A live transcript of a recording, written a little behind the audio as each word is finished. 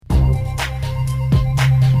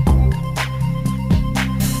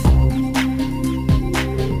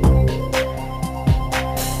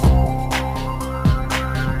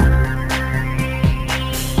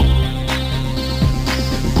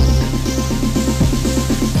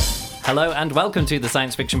Hello and welcome to the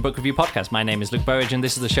Science Fiction Book Review Podcast. My name is Luke Burridge and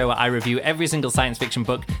this is the show where I review every single science fiction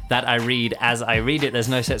book that I read as I read it. There's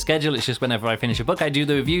no set schedule, it's just whenever I finish a book I do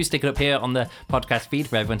the review, stick it up here on the podcast feed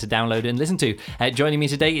for everyone to download and listen to. Joining me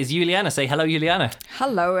today is Juliana. Say hello, Juliana.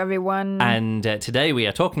 Hello, everyone. And today we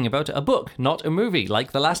are talking about a book, not a movie,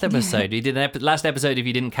 like the last episode. We did last episode, if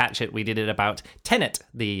you didn't catch it, we did it about Tenet,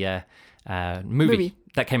 the movie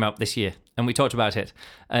that came out this year, and we talked about it.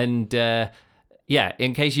 And yeah,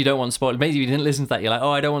 in case you don't want spoilers, maybe you didn't listen to that, you're like,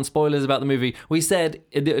 oh, I don't want spoilers about the movie. We said,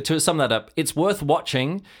 to sum that up, it's worth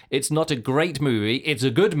watching. It's not a great movie. It's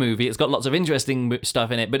a good movie. It's got lots of interesting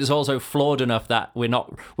stuff in it, but it's also flawed enough that we're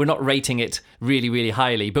not rating it really, really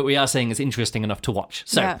highly, but we are saying it's interesting enough to watch.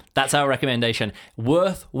 So that's our recommendation.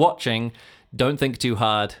 Worth watching. Don't think too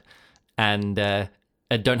hard, and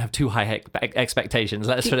don't have too high expectations.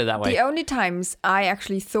 Let's put it that way. The only times I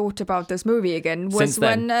actually thought about this movie again was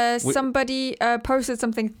when somebody posted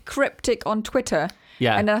something cryptic on Twitter.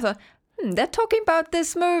 Yeah. And then I thought, they're talking about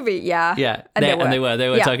this movie. Yeah. Yeah. And they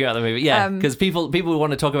were talking about the movie. Yeah. Because people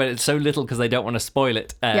want to talk about it so little because they don't want to spoil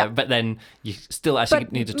it. But then you still actually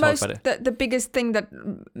need to talk about it. The biggest thing that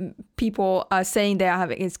people are saying they are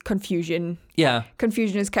having is confusion. Yeah.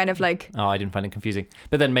 Confusion is kind of like... Oh, I didn't find it confusing.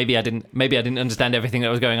 But then maybe I didn't understand everything that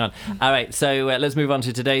was going on. All right, so let's move on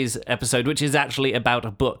to today's episode, which is actually about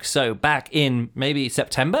a book. So back in maybe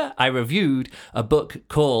September, I reviewed a book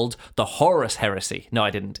called The Horus Heresy. No,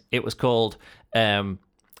 I didn't. It was called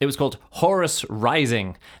Horus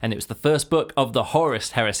Rising, and it was the first book of the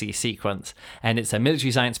Horus Heresy sequence. And it's a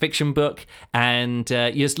military science fiction book, and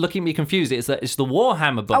you're just looking at me confused. It's the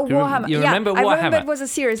Warhammer book. Oh, Warhammer. You remember Warhammer? I remember it was a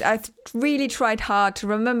series. I really tried hard to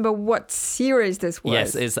remember what series this was.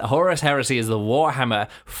 Yes, it's Horus Heresy is the Warhammer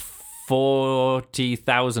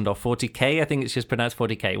 40,000 or 40k. I think it's just pronounced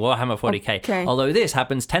 40k. Warhammer 40k. Okay. Although this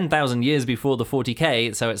happens 10,000 years before the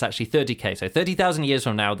 40k, so it's actually 30k. So 30,000 years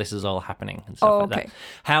from now, this is all happening and stuff like that.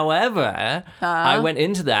 However, I went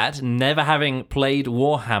into that never having played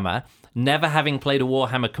Warhammer, never having played a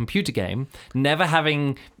Warhammer computer game, never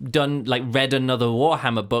having read another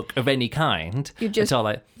Warhammer book of any kind. You just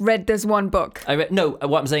read this one book. No,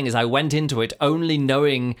 what I'm saying is I went into it only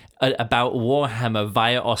knowing about Warhammer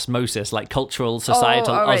via osmosis, like cultural,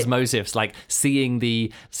 societal osmosis, like seeing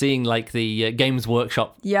the Games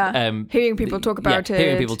Workshop. Yeah, hearing people talk about it.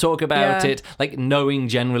 Hearing people talk about it, like knowing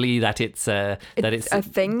generally that it's a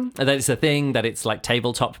thing. That it's like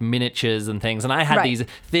tabletop miniatures and things. And I had these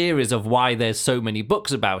theories of why there's so many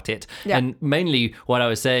books about it. Yeah. And mainly what I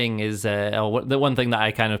was saying is, the one thing that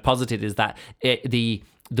I kind of posited is that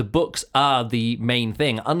the books are the main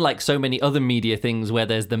thing, unlike so many other media things where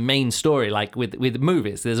there's the main story, like with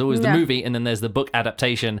movies. There's always the movie, and then there's the book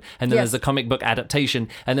adaptation, and then there's the comic book adaptation,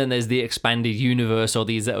 and then there's the expanded universe or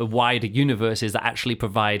these wider universes that actually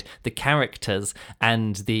provide the characters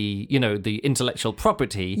and the intellectual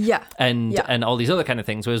property and all these other kind of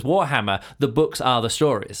things. Whereas Warhammer, the books are the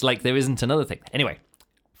stories. Like there isn't another thing. Anyway,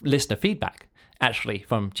 listener feedback actually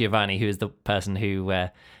from Giovanni, who is the person who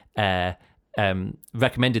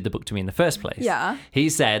recommended the book to me in the first place. Yeah. He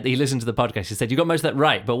said, he listened to the podcast, he said, you got most of that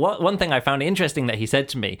right. But one thing I found interesting that he said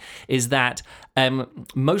to me is that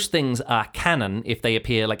most things are canon if they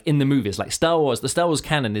appear like in the movies. Like Star Wars, the Star Wars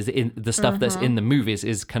canon is in the stuff that's in the movies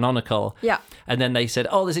is canonical. Yeah. And then they said,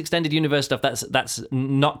 this extended universe stuff, that's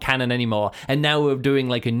not canon anymore. And now we're doing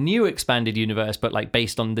like a new expanded universe, but like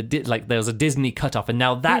based on there's a Disney cutoff, and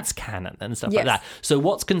now that's canon and stuff like that. So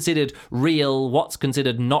what's considered real, what's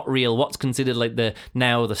considered not real, what's considered like the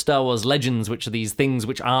Star Wars Legends, which are these things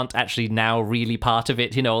which aren't actually now really part of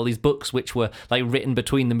it, all these books which were like written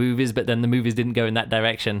between the movies, but then the movies didn't go in that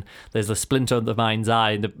direction. There's a Splinter of the Mind's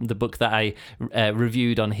Eye, the book that I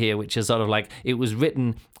reviewed on here, which is sort of like, it was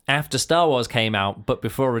written after Star Wars came out, but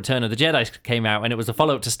before Return of the Jedi came out, and it was a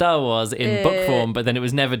follow-up to Star Wars in book form, but then it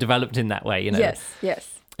was never developed in that way,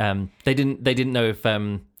 Yes. They didn't know if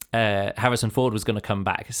Harrison Ford was going to come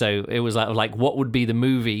back, so it was like what would be the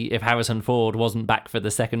movie if Harrison Ford wasn't back for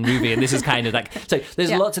the second movie? And this is kind of like, so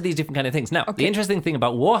there's lots of these different kind of things. Now, the interesting thing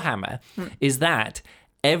about Warhammer is that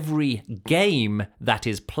every game that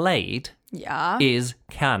is played is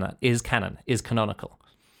canonical.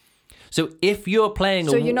 So if you're playing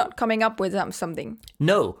So you're not coming up with something?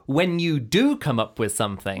 No, when you do come up with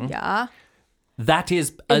something, that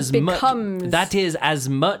is as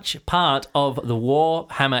much part of the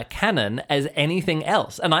Warhammer canon as anything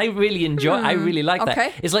else, and I really enjoy. I really like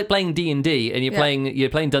that. It's like playing D&D, and you're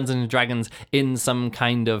playing Dungeons and Dragons in some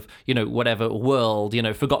kind of whatever world,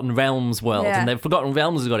 Forgotten Realms world, and the Forgotten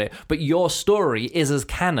Realms has got it. But your story is as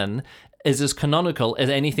canon is as canonical as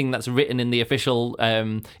anything that's written in the official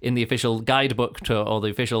guidebook or the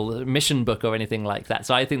official mission book or anything like that.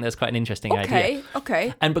 So I think that's quite an interesting idea.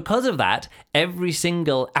 Okay. And because of that, every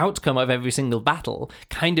single outcome of every single battle,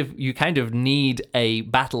 you kind of need a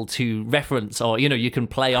battle to reference, or you can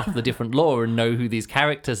play off the different lore and know who these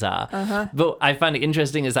characters are. But I find it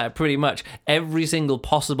interesting is that pretty much every single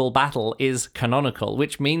possible battle is canonical,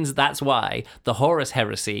 which means that's why the Horus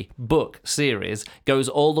Heresy book series goes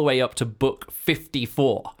all the way up to book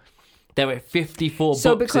 54. There are 54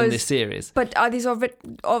 books in this series. But are these all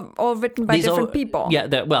written by different people? Yeah,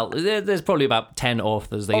 there's probably about 10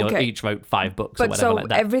 authors. They each wrote 5 books or whatever like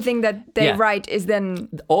that. So everything that they write is then...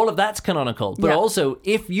 All of that's canonical. But also,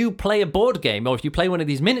 if you play a board game or if you play one of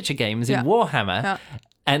these miniature games in Warhammer... Yeah.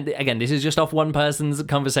 And again, this is just off one person's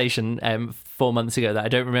conversation 4 months ago that I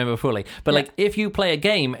don't remember fully. But if you play a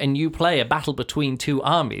game and you play a battle between 2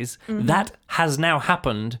 armies, that has now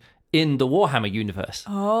happened in the Warhammer universe.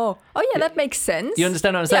 Oh yeah, that makes sense. You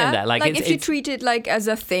understand what I'm saying there? Like if you treat it like as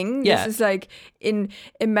a thing, this is like in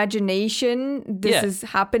imagination, this is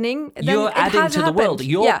happening. Then you're adding to the world.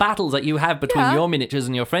 Your battles that you have between your miniatures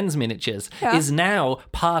and your friends' miniatures is now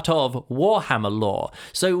part of Warhammer lore.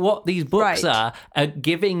 So what these books are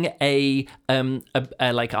giving an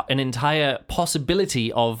entire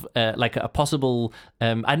possibility of like a possible.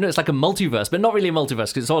 I know it's like a multiverse, but not really a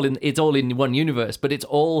multiverse because it's all in one universe, but it's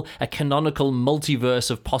all a canonical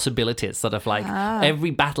multiverse of possibilities. Sort of like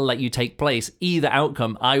every battle that you take place, either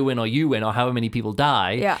outcome, I win or you win, or however many people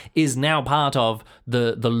die, is now part of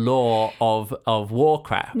the lore of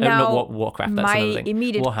Warcraft. Now, not Warcraft. That's my another thing.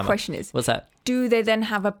 immediate Warhammer. question is, what's that? Do they then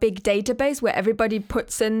have a big database where everybody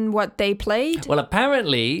puts in what they played? Well,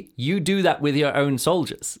 apparently you do that with your own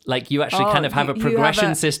soldiers. Like you actually kind of have a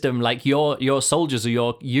progression system. Like your soldiers or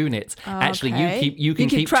your units. Actually, you can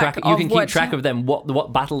keep track of them.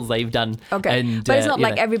 What battles they've done. Okay, and, but it's not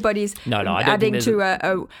like everybody's adding to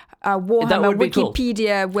a Warhammer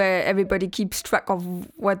Wikipedia where everybody keeps track of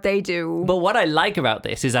what they do. But what I like about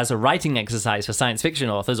this is, as a writing exercise for science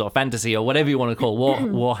fiction authors or fantasy or whatever you want to call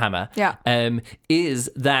Warhammer,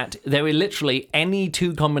 is that there are literally any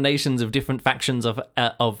 2 combinations of different factions of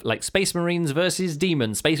like Space Marines versus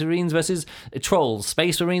demons, Space Marines versus trolls,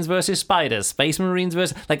 Space Marines versus spiders, Space Marines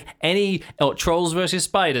versus or trolls versus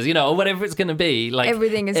spiders, or whatever it's going to be. Like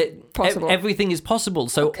everything is possible. Everything is possible.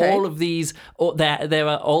 So all of these, there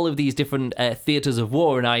are all of these different theaters of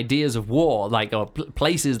war and ideas of war, like or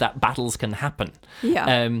places that battles can happen.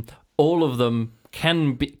 Yeah. All of them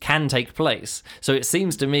can take place. So it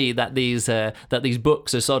seems to me that these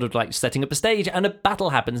books are sort of like setting up a stage and a battle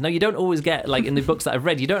happens. Now you don't always get, like in the books that I've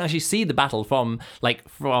read, you don't actually see the battle from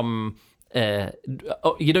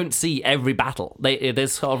you don't see every battle.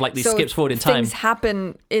 There's sort of like these skips forward in time. Things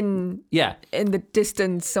happen in the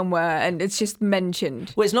distance somewhere, and it's just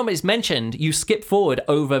mentioned. Well, it's mentioned. You skip forward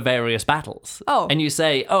over various battles. And you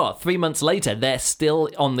say, 3 months later, they're still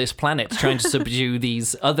on this planet trying to subdue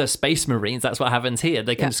these other Space Marines. That's what happens here.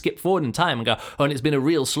 They can skip forward in time and go, and it's been a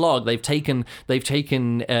real slog. They've taken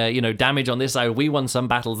damage on this side. We won some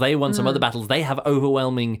battles. They won some other battles. They have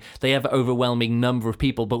overwhelming number of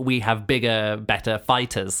people, but we have bigger, better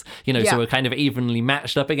fighters, so we're kind of evenly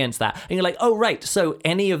matched up against that. And you're like, oh, right, so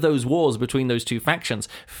any of those wars between those 2 factions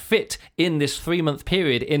fit in this 3-month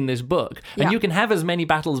period in this book. And you can have as many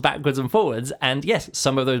battles backwards and forwards, and yes,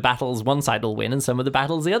 some of those battles one side will win, and some of the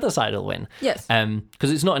battles the other side will win. Yes.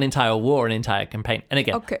 Because it's not an entire war, an entire campaign. And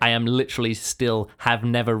again, I am literally have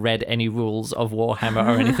never read any rules of Warhammer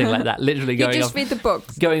or anything like that. Literally read the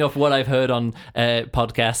books. Going off what I've heard on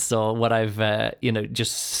podcasts or what I've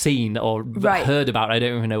just seen or heard about. I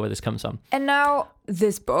don't even know where this comes from. And now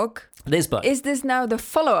this book. Is this now the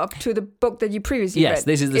follow-up to the book that you previously read? Yes,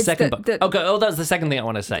 this is the second book. Okay, that's the second thing I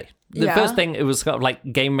want to say. The first thing, it was kind of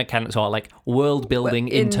like game mechanics or like world building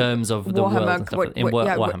in terms of the world and stuff in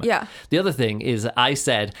Warhammer. Yeah. The other thing is I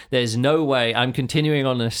said there's no way I'm continuing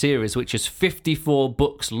on a series which is 54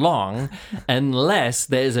 books long unless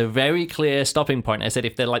there's a very clear stopping point. I said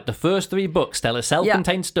if they're like the first 3 books tell a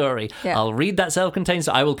self-contained story, I'll read that self-contained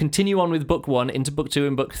story. I will continue on with book 1 into book 2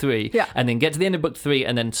 and book 3 and then get to the end of book 3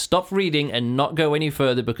 and then stop reading and not go any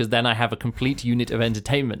further because then I have a complete unit of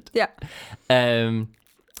entertainment.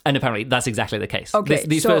 And apparently that's exactly the case. Okay,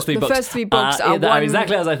 these first three books are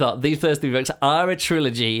exactly as I thought. These first 3 books are a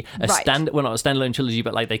trilogy, not a standalone trilogy,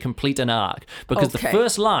 but like they complete an arc. Because the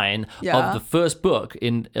first line of the first book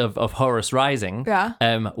of Horus Rising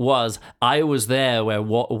was, I was there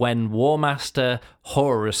when War Master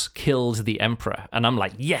Horus killed the Emperor. And I'm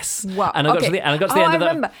like, yes. Wow. And I got to the end of that. I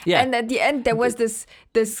remember. Yeah. And at the end there was this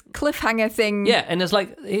cliffhanger thing. Yeah, and it's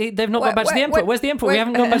like, they've not gone back to the Emperor. Where's the Emperor? We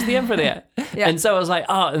haven't gone back to the Emperor yet. And so I was like,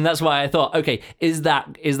 and that's why I thought, okay, is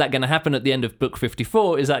that going to happen at the end of book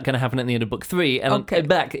 54? Is that going to happen at the end of book 3? And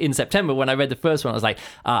back in September when I read the first one, I was like,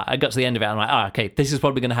 I got to the end of it. And I'm like, okay, this is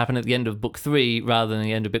probably going to happen at the end of book 3 rather than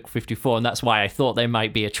the end of book 54. And that's why I thought there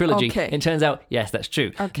might be a trilogy. Okay. It turns out, yes, that's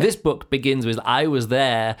true. Okay. This book begins with, I was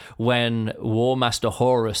there when War Master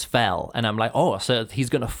Horus fell. And I'm like, so he's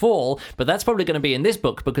going to fall, but that's probably going to be in this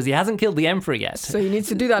book because he hasn't killed the Emperor yet. So he needs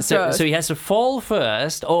to do that first. So he has to fall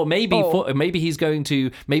first, or maybe he's going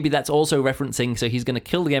to, maybe that's also referencing, so he's going to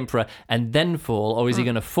kill the Emperor and then fall, or is he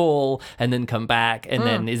going to fall and then come back, and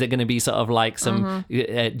then is it going to be sort of like some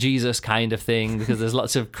Jesus kind of thing, because there's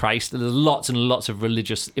lots of Christ, there's lots and lots of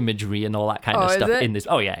religious imagery and all that kind of stuff in this.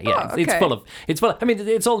 It's full of, I mean,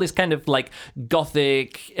 it's all this kind of like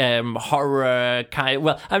gothic horror kind.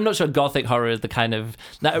 Well, I'm not sure gothic horror is the kind of,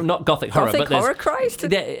 not gothic horror, but horror Christ.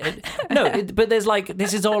 But there's like,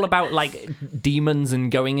 this is all about like demons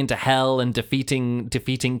and going into hell and defeating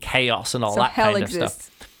chaos and all that kind of stuff.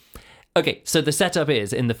 Okay, so the setup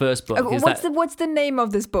is in the first book. What's the name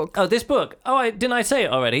of this book? Oh, this book. Didn't I say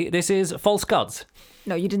it already? This is False Gods.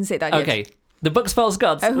 No, you didn't say that yet. Okay. The book's False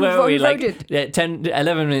Gods. Who wrote it? 10,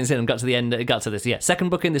 11 minutes in and got to the end. Got to this. Yeah, second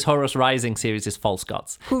book in this Horus Rising series is False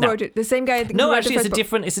Gods. Who wrote it? The same guy. No, actually,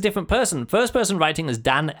 it's a different person. First person writing is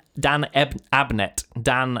Dan Abnett.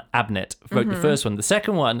 Dan Abnett wrote the first one. The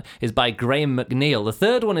second one is by Graham McNeil. The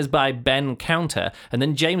third one is by Ben Counter, and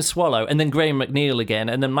then James Swallow, and then Graham McNeil again,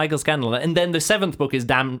 and then Michael Scanlon, and then the seventh book is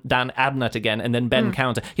Dan Abnett again, and then Ben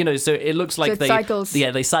Counter. So it looks like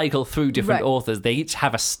they cycle through different authors. They each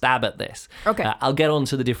have a stab at this. Okay. I'll get on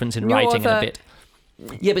to the difference in writing in a bit.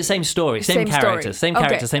 Yeah, but same story, same characters, same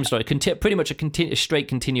story. Pretty much a straight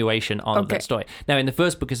continuation of that story. Now, in the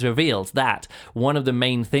first book, it's revealed that one of the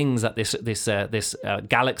main things that this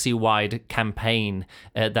galaxy-wide campaign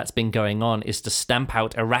that's been going on is to stamp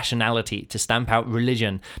out irrationality, to stamp out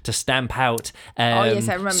religion, to stamp out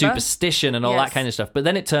superstition and all that kind of stuff. But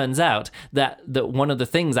then it turns out that one of the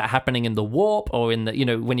things that are happening in the warp, or in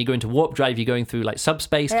the when you go into warp drive, you're going through like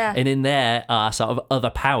subspace, and in there are sort of other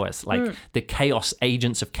powers like the chaos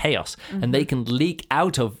agents of chaos, and they can leak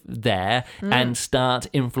out of there and start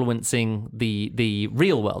influencing the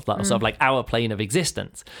real world, sort of like our plane of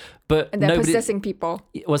existence. And they're possessing people.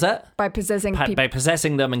 Was that? By possessing people. By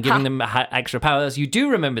possessing them and giving them extra powers. You do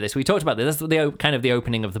remember this. We talked about this. That's the kind of the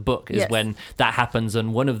opening of the book, is when that happens,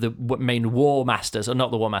 and one of the main war masters, or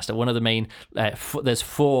not the war master, one of the main, there's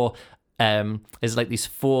four there's like these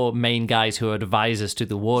 4 main guys who are advisors to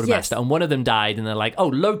the War Master, and one of them died, and they're like,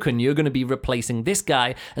 Loken, you're going to be replacing this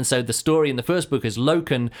guy. And so the story in the first book is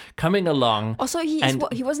Loken coming along. Also, he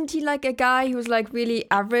wasn't he like a guy who was like really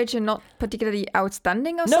average and not particularly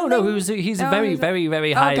outstanding or something? No, he's a very, very,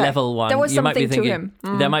 very high level one. There was something to him.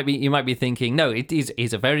 You might be thinking, no,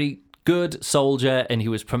 he's a very good soldier, and he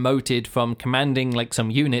was promoted from commanding like some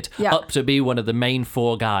unit up to be one of the main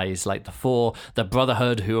 4 guys, like the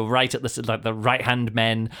Brotherhood, who are right at the right hand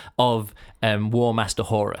men of War Master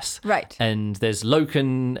Horus. Right. And there's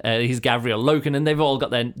Loken, he's Gavriel Loken, and they've all got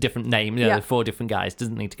their different names. The 4 different guys.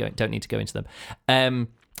 Don't need to go into them.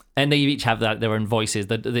 And they each have their own voices.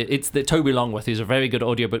 It's the Toby Longworth, who's a very good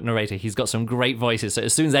audiobook narrator. He's got some great voices. So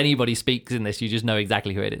as soon as anybody speaks in this, you just know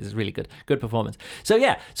exactly who it is. It's really good performance.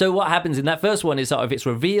 So what happens in that first one is sort of it's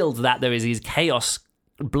revealed that there is these chaos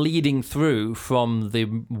bleeding through from the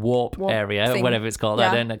warp area, thing. Whatever it's called.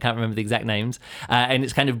 I can't remember the exact names. And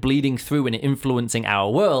it's kind of bleeding through and influencing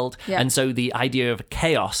our world. Yeah. And so the idea of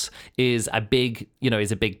chaos is a big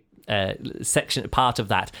part of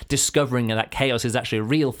that, discovering that chaos is actually a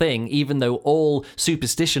real thing. Even though all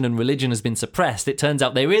superstition and religion has been suppressed, it turns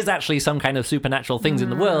out there is actually some kind of supernatural things in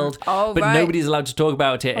the world, but nobody's allowed to talk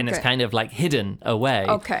about it, and it's kind of like hidden away.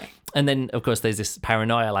 Okay. And then, of course, there's this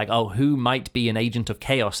paranoia, like, who might be an agent of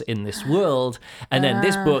chaos in this world? And then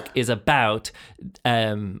this book is about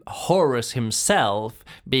Horus himself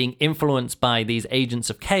being influenced by these agents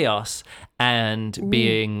of chaos and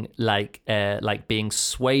being being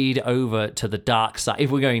swayed over to the dark side. If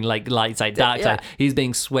we're going like light side, dark side, he's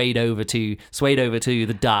being swayed over to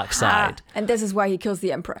the dark side. And this is why he kills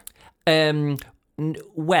the Emperor.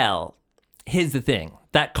 Well, here's the thing.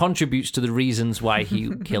 That contributes to the reasons why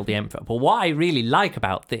he killed the Emperor. But what I really like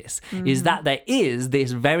about this is that there is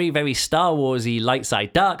this very, very Star Wars-y light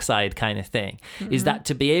side, dark side kind of thing. Is that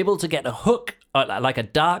to be able to get a hook, like a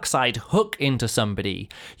dark side hook into somebody,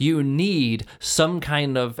 you need some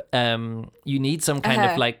kind of,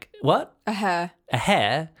 like, what? A hair. A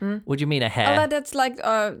hair? What do you mean a hair? Oh, that's like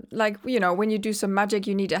when you do some magic,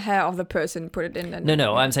 you need a hair of the person, put it in.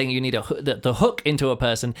 No, I'm saying you need the hook into a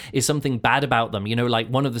person is something bad about them. Like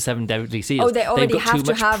one of the 7 deadly seals. Oh, they already They've got have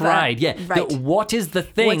too much to have pride. Right. What is the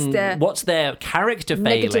thing? What's their character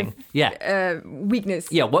failing?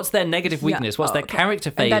 Weakness. Yeah, what's their negative weakness? What's their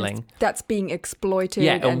character failing? And that's being exploited.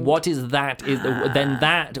 Yeah, and what is that? Then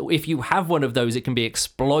that, if you have one of those, it can be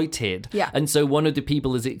exploited. Yeah. And so one of the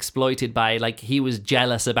people is exploited by, like, he was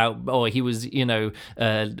jealous about, or he was,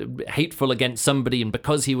 hateful against somebody, and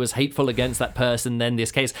because he was hateful against that person, then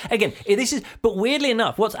this case. Again, but weirdly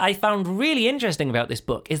enough, what I found really interesting about this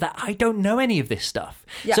book is that I don't know any of this stuff.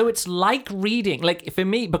 Yeah. So it's like reading, like, for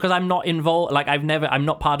me, because I'm not involved, like, I'm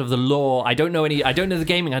not part of the lore. I don't know the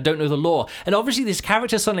gaming, I don't know the lore. And obviously this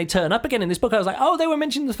character suddenly turn up again in this book. I was like, oh, they were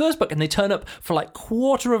mentioned in the first book, and they turn up for like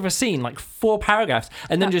quarter of a scene, like 4 paragraphs,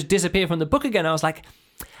 and then just disappear from the book again. I was like,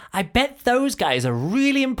 I bet those guys are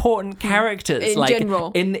really important characters. In like,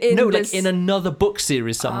 general. in another book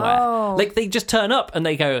series somewhere. Oh. Like, they just turn up and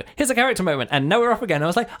they go, here's a character moment, and now we're off again. I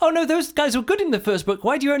was like, oh no, those guys were good in the first book.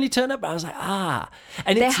 Why do you only turn up? I was like,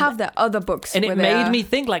 And they have their other books. And it made me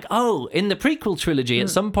think, like, oh, in the prequel trilogy, at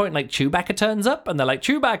some point, like, Chewbacca turns up and they're like,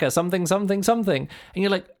 Chewbacca, something, something, something. And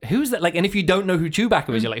you're like, who's that? Like, and if you don't know who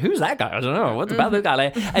Chewbacca is, you're like, who's that guy? I don't know. What about that guy?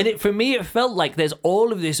 Like, and for me, it felt like there's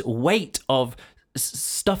all of this weight of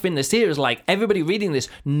stuff in the series, like everybody reading this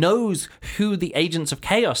knows who the Agents of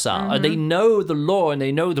Chaos are. They know the lore and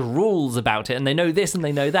they know the rules about it, and they know this and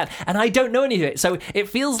they know that, and I don't know any of it. So it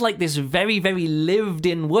feels like this very, very lived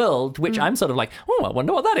in world, which I'm sort of like, oh, I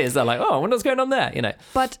wonder what that is. They're like, oh, I wonder what's going on there,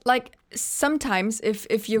 But like sometimes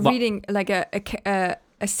if you're reading like a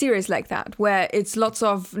series like that, where it's lots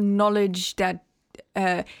of knowledge that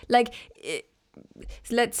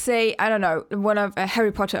let's say, I don't know, one of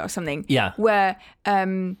Harry Potter or something. Yeah. Where,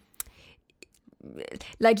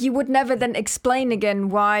 like, you would never then explain again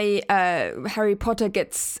why Harry Potter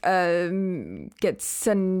gets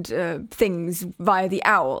sent things via the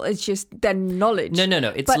owl. It's just then knowledge.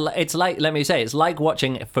 No. It's like, let me say, it's like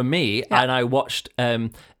watching, for me, and I watched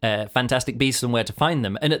Fantastic Beasts and Where to Find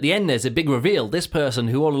Them, and at the end there's a big reveal. This person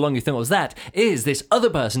who all along you think was that is this other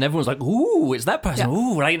person. Everyone's like, ooh, it's that person.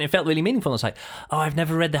 Ooh, right? And it felt really meaningful. It's like, oh, I've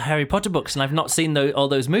never read the Harry Potter books and I've not seen all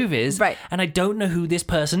those movies, right? And I don't know who this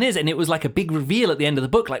person is. And it was like a big reveal at the end of the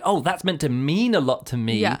book, like, oh, that's meant to mean a lot to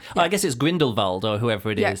me. I guess it's Grindelwald or whoever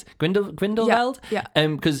it is. Grindelwald? Yeah.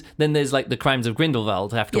 Because then there's like the Crimes of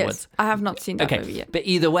Grindelwald afterwards. Yes, I have not seen that movie yet. But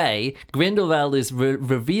either way, Grindelwald is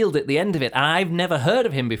revealed at the end of it, and I've never heard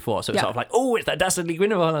of him before. So it's sort of like, oh, it's that dastardly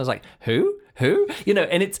Grindelwald. And I was like, who? And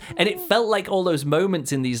it felt like all those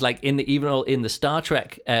moments in these, like, even in the Star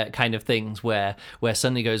Trek kind of things where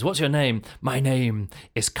suddenly goes, what's your name? My name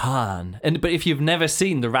is Khan. But if you've never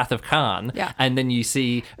seen The Wrath of Khan, and then you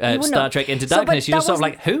see Star Trek Into Darkness, you're sort of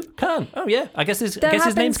like, who? Khan? Oh yeah, I guess his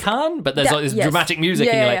name's Khan. But there's like this dramatic music,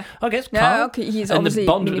 and you're like, oh, I guess Khan. Okay, he's and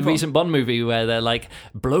the recent Bond movie where they're like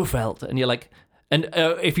Blofeld, and you're like. And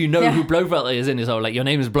if you know who Blofeld is, and it's all like, your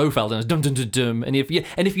name is Blofeld, and it's dum dum dum dum. And if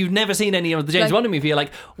you've never seen any of the James Bond movie, you're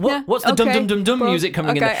like, what's the dum dum dum dum music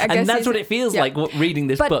coming in there? And that's what it feels like reading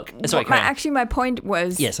this book. Sorry, my point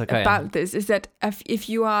was about this is that if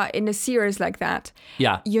you are in a series like that,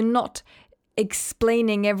 you're not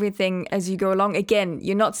explaining everything as you go along. Again,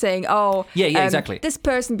 you're not saying, exactly, this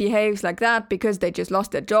person behaves like that because they just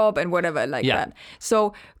lost their job and whatever like that.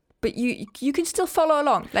 So. But you can still follow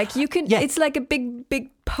along. Like you can. It's like a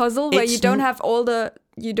big puzzle where you don't have all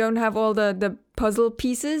the puzzle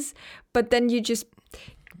pieces, but then you just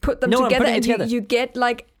put them together, and you get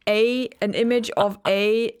like an image of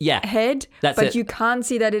a head, but you can't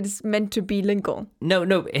see that it's meant to be Lincoln.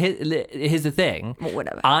 No. Here's the thing.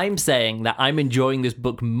 Whatever. I'm saying that I'm enjoying this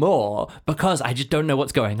book more because I just don't know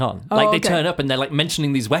what's going on. They turn up and they're like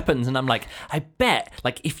mentioning these weapons, and I'm like, I bet,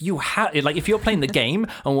 like, if you're playing the game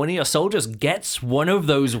and one of your soldiers gets one of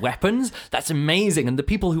those weapons, that's amazing. And the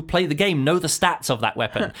people who play the game know the stats of that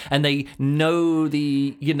weapon, and they know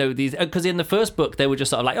these, because in the first book they were just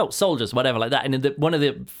sort of like, oh, soldiers, whatever, like that. And in one of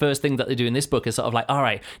the first thing that they do in this book is sort of like, all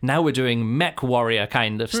right, now we're doing mech warrior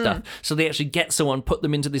kind of stuff. So they actually get someone, put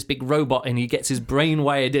them into this big robot, and he gets his brain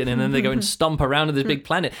wired in, and then they go and stomp around on this big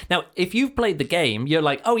planet. Now, if you've played the game, you're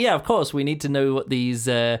like, oh yeah, of course, we need to know what these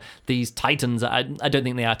titans are. I don't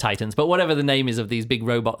think they are titans, but whatever the name is of these big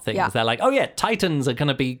robot things, they're like, oh yeah, titans are going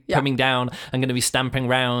to be coming down and going to be stamping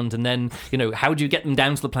around, and then, how do you get them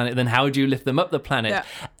down to the planet, then how do you lift them up the planet?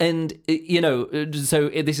 And so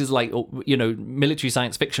this is like, military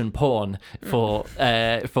science fiction porn for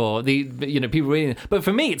the people reading. But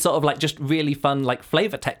for me, it's sort of like just really fun, like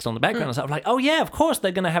flavor text on the background. It's sort of like, oh yeah, of course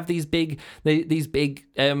they're going to have these big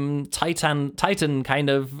titan kind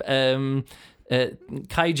of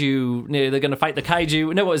kaiju. They're going to fight the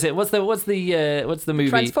kaiju. No, what is it? What's the movie?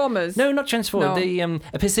 Transformers. No, not Transformers. No.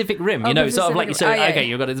 The Pacific Rim. Sort of like okay,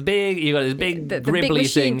 you've got this big gribbly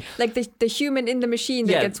thing, like the human in the machine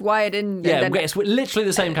that gets wired in. Yeah, it's literally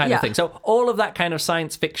the same kind of thing. So all of that kind of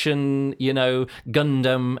science fiction,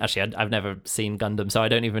 Gundam. Actually, I've never seen Gundam, so I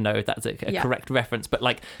don't even know if that's a correct reference. But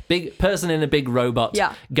like big person in a big robot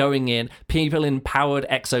going in, people in powered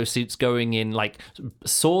exosuits going in, like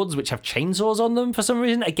swords which have chainsaws on them for some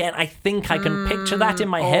reason. Again, I think I can picture that in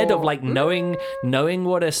my head of like knowing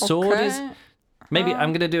what a sword is. Maybe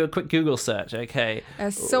I'm going to do a quick Google search. Okay.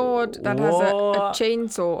 A sword that has a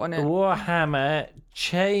chainsaw on it. Warhammer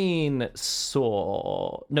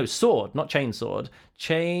chainsaw. No, sword, not chainsword.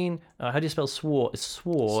 How do you spell sword?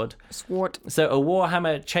 Sword. Sword. So a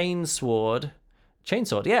Warhammer chainsword.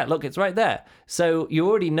 Chainsword, yeah, look, it's right there. So you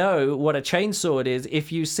already know what a chainsword is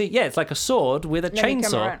if you see, it's like a sword with a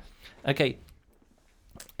chainsaw. Okay.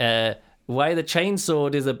 Why the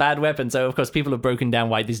chainsword is a bad weapon. So of course people have broken down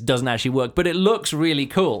why this doesn't actually work, but it looks really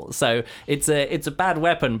cool. So it's a bad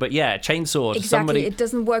weapon, but yeah, chainsword. Exactly, it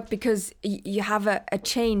doesn't work because you have a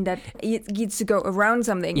chain that it needs to go around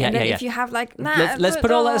something. And then if you have like, let's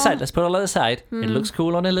put all that aside. It looks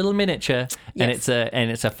cool on a little miniature, and it's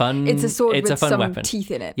a fun. It's a sword with some weapon.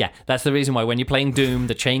 teeth in it. Yeah, that's the reason why when you're playing Doom,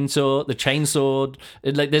 the chainsword.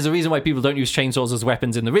 Like, there's a reason why people don't use chainsaws as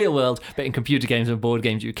weapons in the real world, but in computer games and board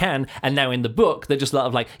games you can. And now in the book, they're just a lot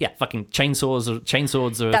of like, fucking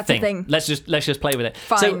chainswords are a thing. Let's just play with it.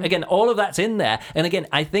 Fine. So again, all of that's in there. And again,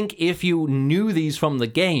 I think if you knew these from the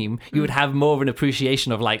game, you would have more of an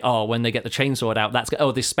appreciation of like, oh, when they get the chainsword out, that's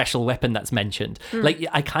this special weapon that's mentioned. Like,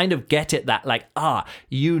 I kind of get it that like,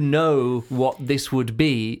 what this would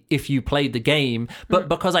be if you played the game. But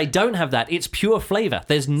because I don't have that, it's pure flavor.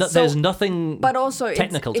 There's nothing but also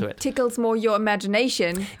technical to it. It tickles more your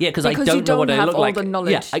imagination. Yeah, because I don't know what I look like. The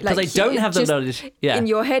knowledge. Yeah, because I don't have the knowledge. Yeah. In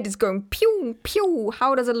your head, it's going pew pew.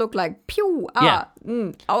 How does it look like? Pew.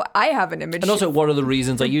 Oh, I have an image. And also, what are the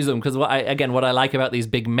reasons I use them? Because what I like about these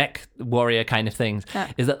big mech warrior kind of things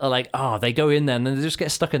is that they're like, they go in there and then they just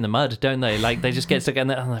get stuck in the mud, don't they? Like they just get stuck in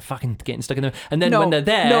there and they're fucking getting stuck in there. And then when they're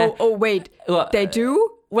there, they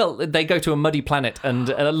do. Well, they go to a muddy planet and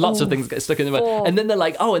lots of things get stuck in the mud. And then they're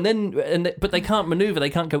like, but they can't maneuver. They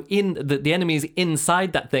can't go in. The enemy is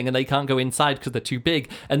inside that thing and they can't go inside because they're too big.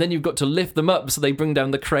 And then you've got to lift them up. So they bring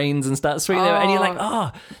down the cranes and start swinging them. And you're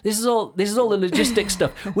like, this is all the logistics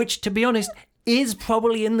stuff, which, to be honest, is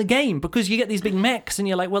probably in the game, because you get these big mechs and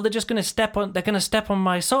you're like, well, they're going to step on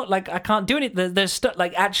my sword. Like, I can't do anything. They're stuck.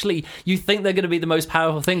 Like, actually, you think they're going to be the most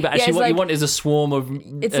powerful thing, but actually what you want is a swarm of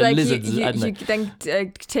lizards. You then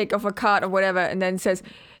take off a cart or whatever and then it says,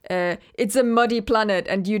 it's a muddy planet,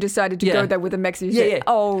 and you decided to go there with a mech. So you say,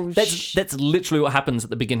 that's literally what happens at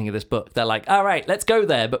the beginning of this book. They're like, all right, let's go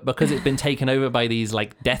there, but because it's been taken over by these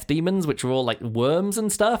like death demons, which are all like worms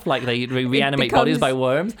and stuff, like they reanimate bodies by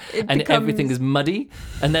worms, and everything is muddy,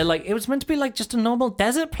 and they're like, it was meant to be like just a normal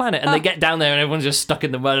desert planet, and they get down there and everyone's just stuck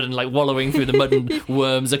in the mud and like wallowing through the mud, and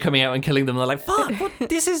worms are coming out and killing them. They're like, fuck, what?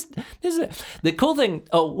 This is it. The cool thing.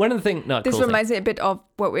 Oh, one of the things. This reminds me a bit of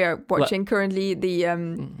what we are watching currently.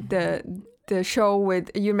 The show with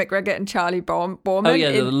Ewan McGregor and Charlie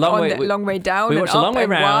Borman. Long Way Down. We watched A Long Way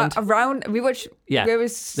Round. We watched. Yeah.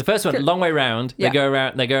 The first one, Long Way Round. They go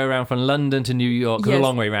around from London to New York. The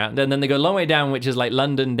long way round, and then they go Long Way Down, which is like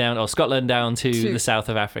London down or Scotland down to the south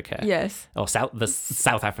of Africa. Yes. Or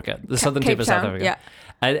South Africa, the southern tip of Town, South Africa. Yeah.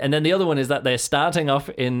 And then the other one is that they're starting off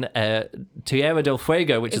in Tierra del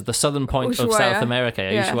Fuego, which is the southern point of South America,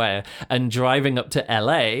 Ushuaia, and driving up to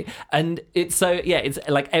LA. And it's it's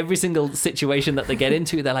like every single situation that they get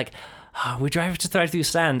into, they're like, we drive through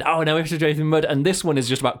sand. Oh, now we have to drive through mud. And this one is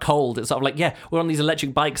just about cold. It's sort of like, yeah, we're on these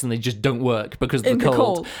electric bikes and they just don't work because of the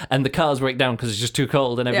cold. And the cars break down because it's just too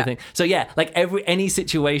cold and everything. Yeah. So yeah, like any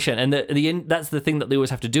situation, and that's the thing that they always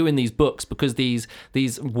have to do in these books, because these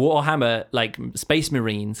Warhammer like Space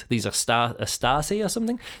Marines, these are Stasi or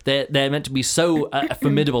something. They're meant to be so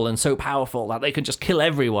formidable and so powerful that they can just kill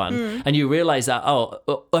everyone. And you realize that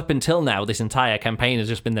up until now, this entire campaign has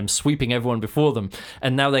just been them sweeping everyone before them,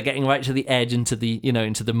 and now they're getting right to the edge, into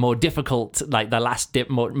the more difficult, like the last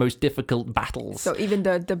most difficult battles. So even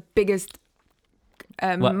the biggest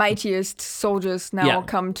mightiest soldiers now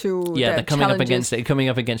come to they're coming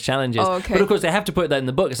up against challenges. Oh, okay. But of course they have to put that in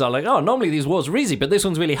the book. It's not like, normally these wars are easy, but this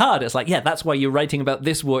one's really hard. It's like, that's why you're writing about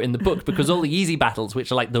this war in the book, because all the easy battles,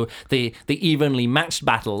 which are like the evenly matched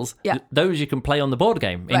battles, those you can play on the board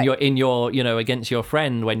game in your against your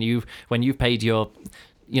friend when you've paid your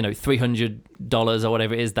 $300 or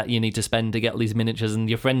whatever it is that you need to spend to get all these miniatures, and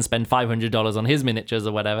your friends spend $500 on his miniatures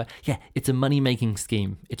or whatever. Yeah, it's a money-making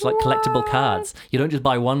scheme. It's like collectible cards. You don't just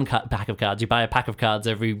buy one pack of cards. You buy a pack of cards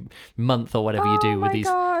every month or whatever you do with these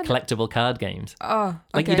collectible card games. Oh,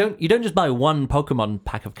 okay. Like you don't just buy one Pokemon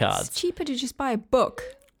pack of cards. It's cheaper to just buy a book.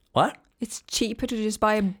 What? It's cheaper to just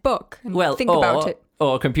buy a book and think about it.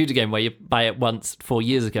 Or a computer game where you buy it once 4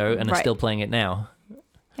 years ago and are still playing it now.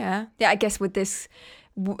 Yeah, I guess with this,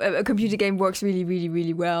 a computer game works really, really,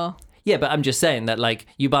 really well. Yeah, but I'm just saying that, like,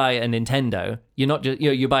 you buy a Nintendo, you're not just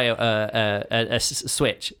you buy a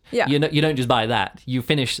Switch. Yeah. You don't just buy that. You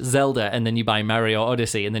finish Zelda and then you buy Mario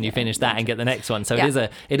Odyssey and then you finish that and get the next one. So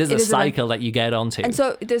it is a cycle that you get onto. And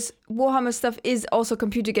so this Warhammer stuff is also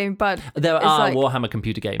computer game, but there are Warhammer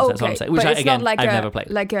computer games. That's what I'm saying. Which I've never played.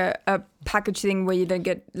 Like a package thing where you then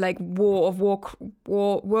get like World of Warcraft.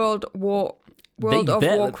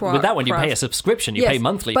 With that one, you pay a subscription. You pay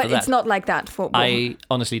monthly for that. But it's not like that for Warhammer. I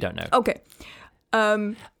honestly don't know. Okay.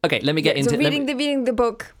 Okay, let me get into... So reading the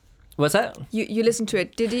book... What's that? You listened to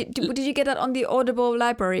it. Did you get that on the Audible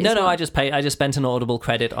library? No, I just spent an Audible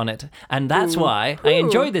credit on it, and that's why I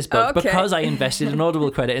enjoyed this book, because I invested an Audible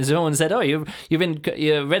credit. And someone said, "Oh, you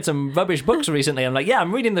read some rubbish books recently." I'm like, "Yeah,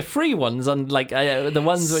 I'm reading the free ones on like the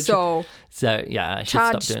ones which." So yeah, I should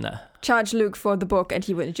stop doing that. Charge Luke for the book, and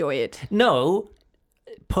he will enjoy it. No.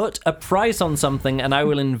 Put a price on something and I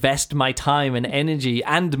will invest my time and energy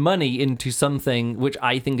and money into something which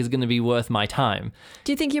I think is going to be worth my time.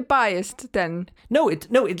 Do you think you're biased then? No,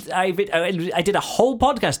 I did a whole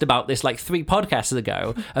podcast about this like 3 podcasts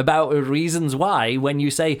ago about reasons why when you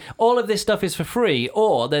say all of this stuff is for free,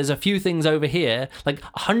 or there's a few things over here, like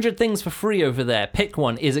 100 things for free over there, pick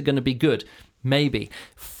one, is it going to be good? Maybe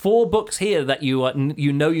 4 books here that you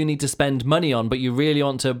need to spend money on, but you really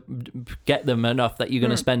want to get them enough that you're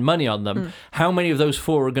going to spend money on them. How many of those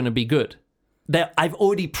 4 are going to be good? I've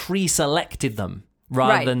already pre-selected them.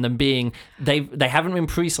 Rather than them being, they haven't been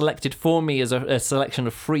pre-selected for me as a selection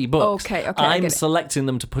of free books. Okay. I'm selecting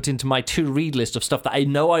them to put into my to-read list of stuff that I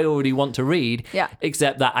know I already want to read. Yeah.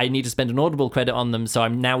 Except that I need to spend an Audible credit on them, so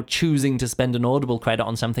I'm now choosing to spend an Audible credit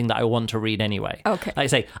on something that I want to read anyway. Okay. Like I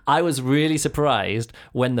say, I was really surprised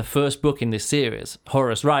when the first book in this series,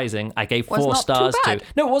 Horus Rising, I gave 4 stars to.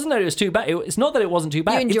 No, it wasn't that it was too bad. It's not that it wasn't too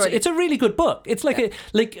bad. It's a really good book. It's like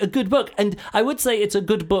a good book, and I would say it's a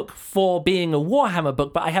good book for being a Warhammer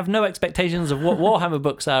book, but I have no expectations of what Warhammer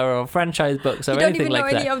books are or franchise books or anything like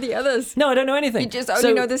that. You don't even know any of the others. No, I don't know anything. You just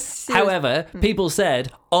only know this series. However, people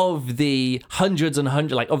said of the hundreds and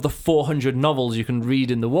hundreds, like of the 400 novels you can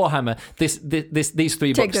read in the Warhammer, these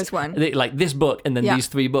 3 books. Take this one. Like this book and then these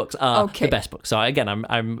 3 books are the best books. So again, I'm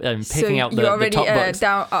picking out the top books. You're already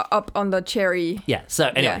down up on the cherry. Yeah.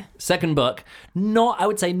 So anyway, second book, I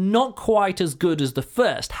would say not quite as good as the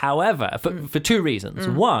first. However, for 2 reasons.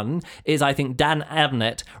 One is I think Dan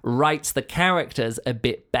Abnett writes the characters a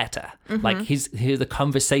bit better. Like the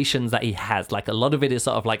conversations that he has. Like a lot of it is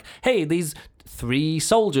sort of like, hey, these 3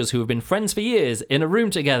 soldiers who have been friends for years in a room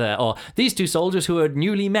together, or these 2 soldiers who are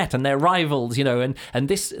newly met and they're rivals, and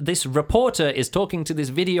this reporter is talking to this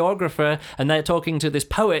videographer and they're talking to this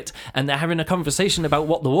poet and they're having a conversation about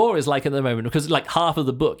what the war is like at the moment, because like half of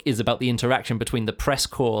the book is about the interaction between the press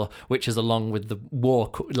corps, which is along with the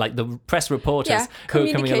war, like the press reporters who are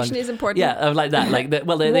coming along. Communication is important. Yeah, like that. Like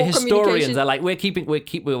the historians are like, we're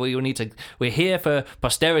here for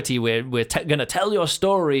posterity. We're going to tell your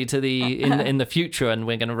story to the in the future, and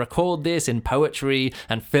we're going to record this in poetry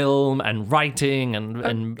and film and writing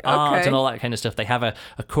and art and all that kind of stuff. They have a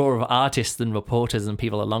core of artists and reporters and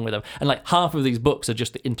people along with them, and like half of these books are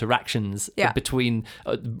just the interactions between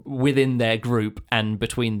within their group and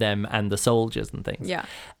between them and the soldiers and things.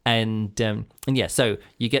 And yeah, so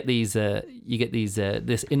you get these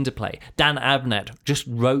this interplay. Dan Abnett just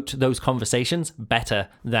wrote those conversations better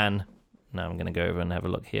than. Now I'm going to go over and have a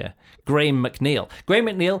look here. Graham McNeill. Graham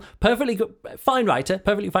McNeill, perfectly fine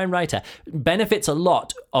writer, benefits a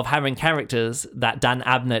lot of having characters that Dan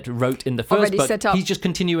Abnett wrote in the first book. He's just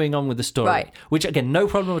continuing on with the story, which again, no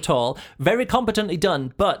problem at all. Very competently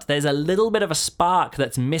done, but there's a little bit of a spark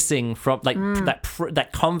that's missing from like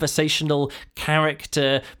that conversational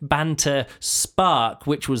character banter spark,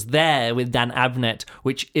 which was there with Dan Abnett,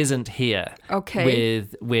 which isn't here.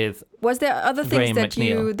 With was there other things that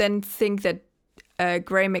you then think that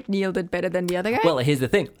Graham McNeill did better than the other guy? Well, here's the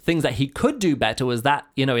thing. Things that he could do better was that,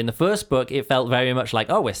 in the first book, it felt very much like,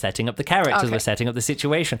 we're setting up the characters, we're setting up the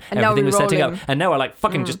situation. And everything was setting up. And now we're like,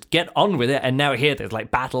 fucking just get on with it. And now here there's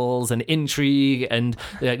like battles and intrigue and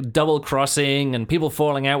double crossing and people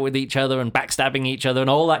falling out with each other and backstabbing each other and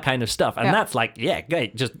all that kind of stuff. And that's like, yeah,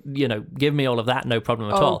 great. Just, give me all of that. No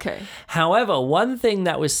problem at all. However, one thing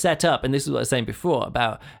that was set up, and this is what I was saying before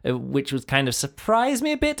about, which was kind of surprised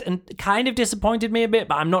me a bit and kind of disappointed me a bit,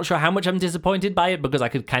 but I'm not sure how much I'm disappointed by it because I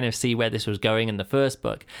could kind of see where this was going in the first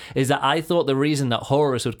book, is that I thought the reason that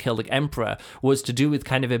Horus would kill the Emperor was to do with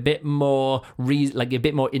kind of a bit more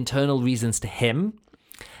internal reasons to him.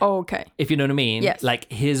 If you know what I mean. Yes.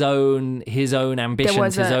 Like his own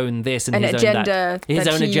ambitions, his own this and his agenda own that. His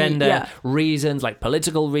own agenda, reasons, like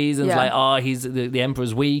political reasons, like, he's the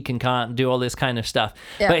Emperor's weak and can't do all this kind of stuff.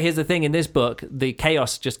 But here's the thing, in this book, the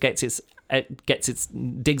chaos just digs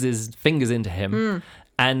his fingers into him,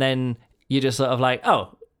 and then you're just sort of like,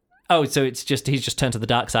 so it's just he's just turned to the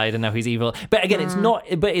dark side and now he's evil. But again, it's not.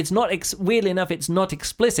 But it's not. Weirdly enough, it's not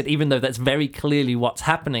explicit, even though that's very clearly what's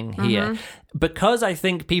happening here. Because I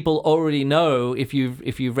think people already know, if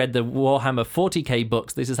you've read the Warhammer 40k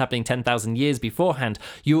books, this is happening 10,000 years beforehand.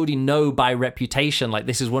 You already know by reputation, like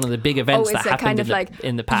this is one of the big events that happened kind of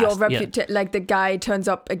in the past. Your like the guy turns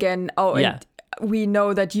up again. And we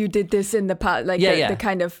know that you did this in the past, like the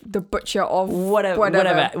kind of the butcher of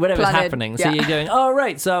whatever's happening. So you're going,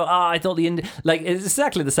 right. So I thought it's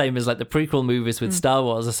exactly the same as like the prequel movies with Star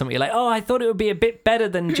Wars or something. You're like, I thought it would be a bit better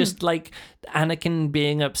than just like Anakin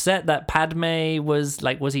being upset that Padme was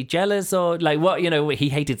he jealous or like what? He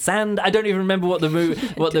hated sand. I don't even remember what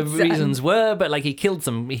the reasons were, but like he killed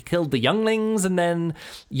the younglings, and then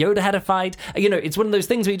Yoda had a fight. It's one of those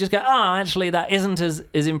things where you just go, actually that isn't as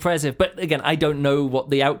impressive. But again, I don't know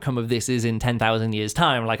what the outcome of this is in 10,000 years'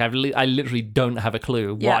 time. Like I literally don't have a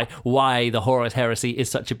clue why the Horus Heresy is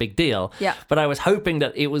such a big deal. Yeah. But I was hoping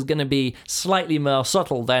that it was going to be slightly more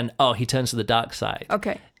subtle than he turns to the dark side.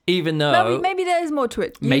 Okay. Even though maybe there is more to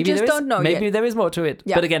it. You just don't know. Maybe yet. there is more to it.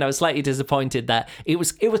 Yeah. But again, I was slightly disappointed that it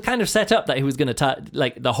was kind of set up that he was going to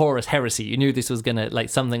like the Horus Heresy. You knew this was going to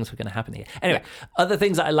some things were going to happen here. Anyway, other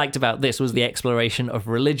things that I liked about this was the exploration of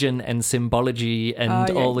religion and symbology and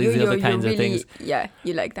all these other kinds of things. Yeah,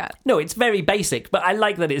 you like that. No, it's very basic, but I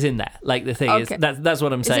like that it's in there. Like the thing is that's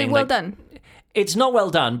what I'm saying. Is it well done? It's not well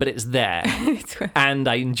done, but it's there. And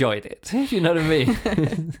I enjoyed it. You know what I mean?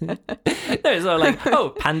 No, it's not like,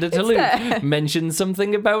 Panda Toulouse mentions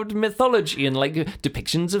something about mythology and like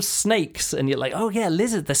depictions of snakes. And you're like,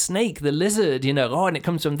 lizard, the snake, the lizard, and it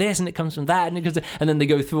comes from this and it comes from that. And then they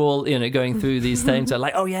go through all, going through these things. So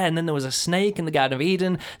like, and then there was a snake in the Garden of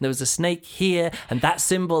Eden. And there was a snake here. And that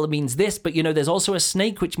symbol means this. But, there's also a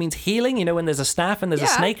snake, which means healing. When there's a staff and there's a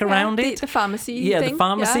snake around it. The pharmacy thing. The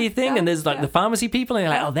pharmacy thing. And there's like the pharmacy people, and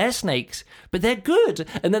you're like, they're snakes, but they're good.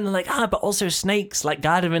 And then they're like, but also snakes, like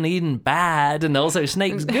Garden of Eden, bad, and also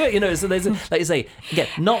snakes, good. So there's, like you say, again,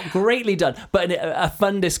 not greatly done, but a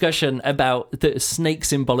fun discussion about the snake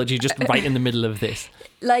symbology just right in the middle of this.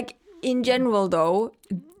 Like, in general, though,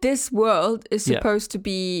 this world is supposed to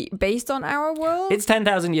be based on our world? It's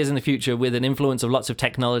 10,000 years in the future with an influence of lots of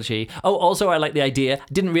technology. Also, I like the idea.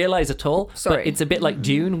 Didn't realize at all. But it's a bit like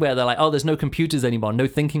Dune, where they're like, there's no computers anymore, no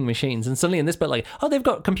thinking machines. And suddenly in this bit, like, they've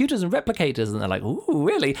got computers and replicators. And they're like, ooh,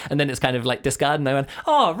 really? And then it's kind of like discarded. And I went,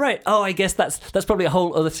 right. I guess that's probably a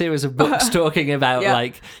whole other series of books talking about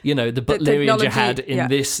like, the Butlerian jihad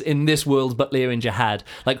in this world's Butlerian jihad.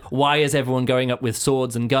 Like, why is everyone going up with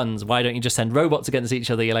swords and guns? Why don't you just send robots against each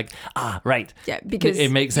other? You're like, right. Yeah, because it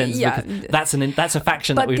makes sense. Yeah. That's a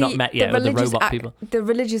faction that we've not met yet, the robot people. The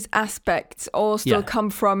religious aspects all still come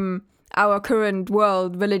from our current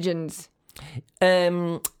world religions.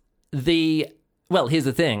 Well, here's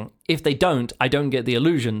the thing. If they don't, I don't get the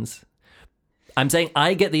illusions. I'm saying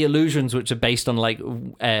I get the illusions which are based on like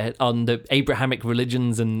on the Abrahamic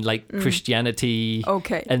religions and like Christianity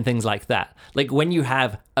and things like that. Like when you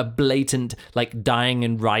have a blatant like dying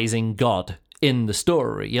and rising God in the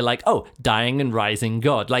story, you're like, oh, dying and rising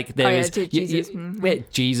God. Like there is Jesus.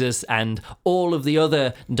 Jesus and all of the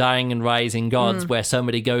other dying and rising gods where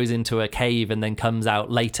somebody goes into a cave and then comes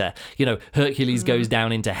out later. You know, Hercules goes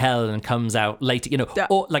down into hell and comes out later. You know,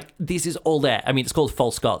 or like this is all there. I mean, it's called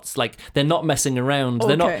false gods. Like they're not messing around.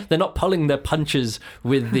 They're not pulling their punches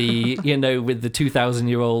with the with the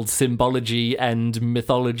 2,000-year-old symbology and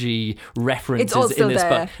mythology references it's all still in this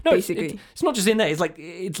there, book. No, basically. It's not just in there. It's like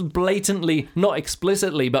it's blatantly. Not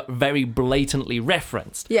explicitly, but very blatantly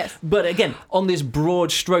referenced. Yes. But again, on this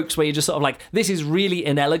broad strokes where you're just sort of like, this is really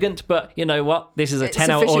inelegant, but you know what? This is a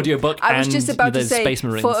 10-hour audiobook I was and just about to say, Space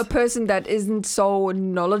Marines. For a person that isn't so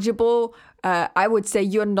knowledgeable, I would say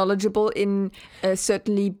you're knowledgeable in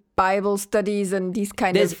certainly Bible studies and these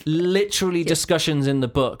kind There's of... literally discussions in the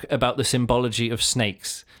book about the symbology of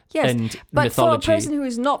snakes and but mythology. For a person who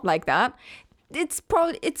is not like that, it's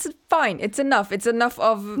fine. It's enough. It's enough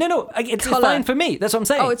of it's fine for me. That's what I'm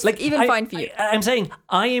saying. Oh, it's like even fine for you. I'm saying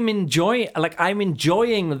I'm enjoying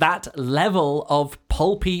that level of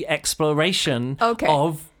pulpy exploration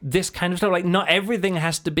of this kind of stuff. Like not everything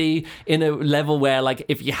has to be in a level where like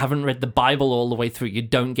if you haven't read the Bible all the way through, you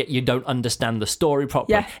don't understand the story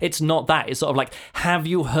properly. Yeah. It's not that. It's sort of like, have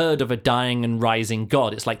you heard of a dying and rising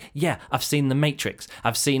God? It's like, yeah, I've seen The Matrix.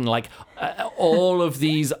 I've seen like all of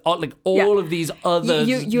these of these other.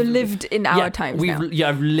 You lived in our times now. Yeah,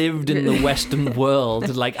 I've lived in the Western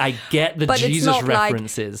world. Like I get the Jesus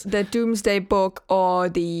references. Like the Doomsday Book or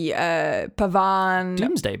the Pavan.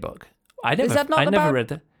 Doomsday Book. I never read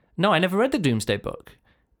that. No, I never read the Doomsday Book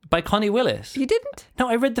by Connie Willis. You didn't? No,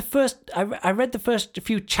 I read the first. I read the first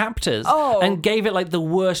few chapters and gave it like the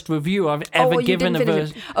worst review I've ever given a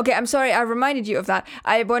verse. Okay, I'm sorry. I reminded you of that.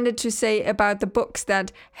 I wanted to say about the books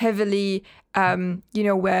that heavily,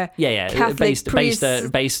 where Catholic priests,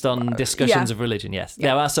 based on discussions of religion. Yes,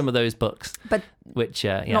 there are some of those books, but which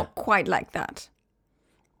not quite like that.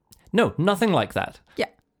 No, nothing like that. Yeah.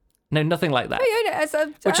 No, nothing like that.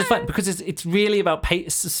 Which is fine because it's really about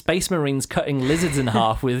space marines cutting lizards in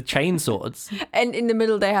half with chainswords. And in the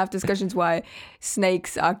middle, they have discussions why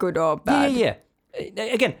snakes are good or bad. Yeah.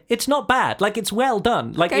 Again, it's not bad. Like it's well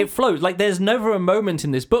done. Like it flows. Like there's never a moment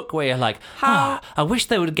in this book where you're like, I wish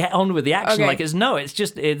they would get on with the action. Like it's how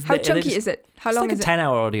chunky is it? How long is it?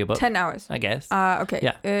 10-hour audiobook. 10 hours, I guess.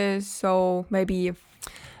 Okay. Yeah. So maybe.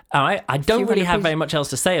 I don't really have very much else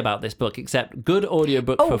to say about this book except good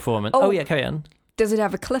audiobook performance. Oh, yeah, carry on. Does it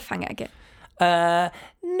have a cliffhanger again?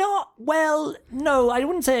 No, I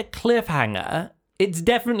wouldn't say a cliffhanger. It's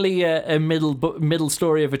definitely a middle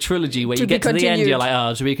story of a trilogy where you get to the end, you're like,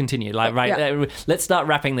 oh, to be continued. Like, right, let's start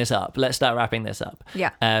wrapping this up.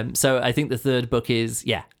 Yeah. So I think the third book is,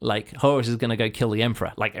 like Horus is going to go kill the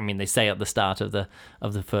Emperor. Like, I mean, they say at the start of the first book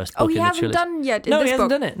in the trilogy. Oh, he hasn't done yet in no, this he hasn't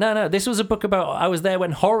book. done it. No. This was a book about, I was there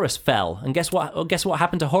when Horus fell. And guess what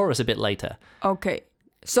happened to Horus a bit later? Okay.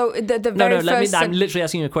 So the very first... I'm literally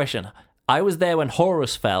asking you a question. I was there when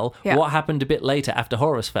Horus fell. Yeah. What happened a bit later after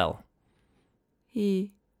Horus fell?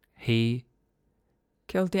 He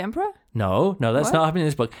killed the Emperor? No, that's not happening in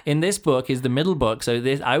this book. In this book is the middle book. So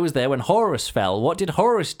I was there when Horus fell. What did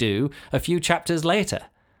Horus do a few chapters later?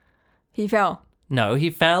 He fell. No, he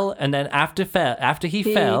fell, and then after he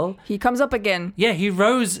fell, he comes up again. Yeah, he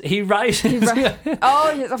rises. Oh, yes,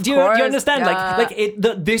 of course. Do you understand?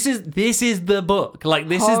 This is the book. Like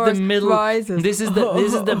this Horus is the middle. Rises. This is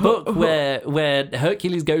the book where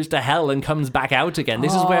Hercules goes to hell and comes back out again.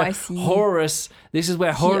 This is where Horus. This is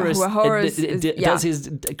where Horus, does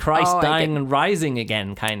his Christ dying and rising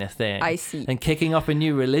again kind of thing. I see. And kicking up a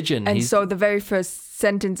new religion. And so the very first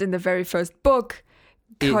sentence in the very first book.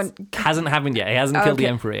 Hasn't happened yet. He hasn't killed the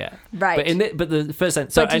Emperor yet. Right. But the first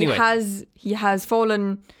sentence. So anyway, he has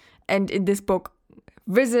fallen, and in this book,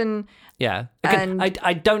 risen. Yeah. Again,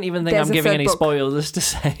 I don't even think I'm giving any spoilers to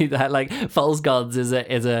say that like false gods is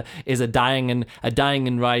a dying and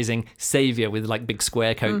rising savior with like big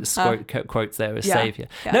square quotes there as savior.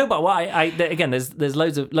 Yeah. No, but again there's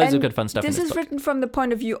loads of good fun stuff in this book. This is written from the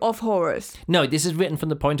point of view of Horus. No, this is written from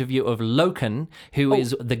the point of view of Loken, who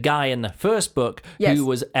is the guy in the first book who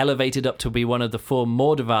was elevated up to be one of the four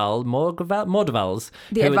Mordevals.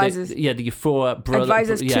 The advisors. The four brothers.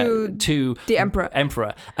 Advisors to the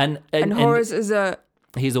Emperor. And Horus is a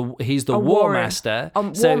He's the war master.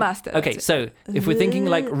 War master. Okay, so if we're thinking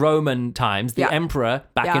like Roman times, the emperor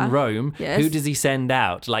back in Rome, who does he send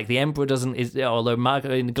out? Like the emperor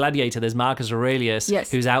although in Gladiator there's Marcus Aurelius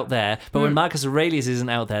who's out there, but when Marcus Aurelius isn't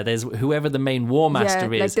out there, there's whoever the main war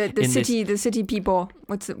master is. Like the city people.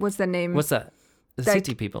 What's their name? What's that? The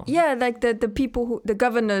city people. Yeah, like the people the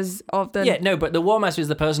governors of the. Yeah, no, but the war master is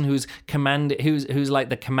the person who's like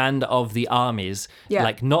the commander of the armies. Yeah.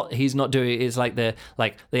 Like he's not doing. It's like the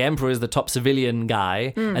emperor is the top civilian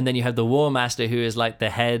guy, and then you have the war master who is like the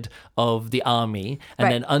head of the army,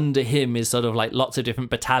 and then under him is sort of like lots of different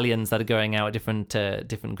battalions that are going out, different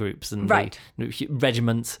groups and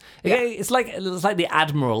regiments. Yeah. It's like the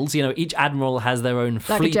admirals. You know, each admiral has their own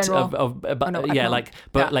fleet if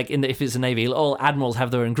it's a navy, all admirals have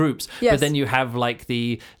their own groups, but then you have like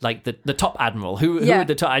the top admiral who are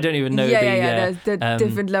the top. I don't even know there's the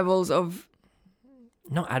different levels of.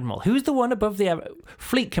 Not admiral. Who's the one above the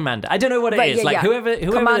fleet commander? I don't know what it is. Whoever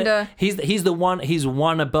commander. He's the one. He's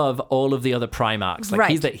one above all of the other primarchs.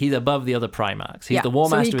 Like he's above the other primarchs. He's the war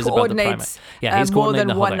master who's above the primarchs. Yeah, he's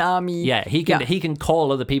coordinating more than one army. Yeah, he can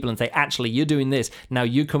call other people and say, actually, you're doing this. Now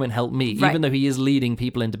you come and help me. Even though he is leading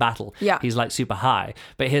people into battle, he's like super high.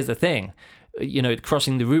 But here's the thing. You know,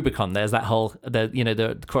 crossing the Rubicon. There's that whole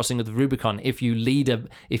the crossing of the Rubicon. If you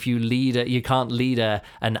you can't lead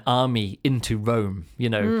an army into Rome. You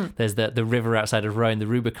know, there's the river outside of Rome, the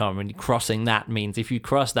Rubicon. And crossing that means if you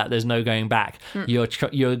cross that, there's no going back. You're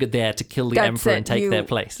there to kill the emperor and take their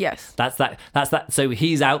place. Yes, that's that. So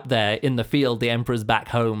he's out there in the field. The emperor's back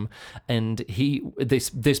home, and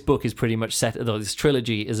this book is pretty much set. Though this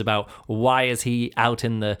trilogy is about why is he out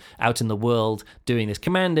in the world doing this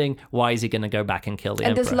commanding? Why is he going to go back and kill the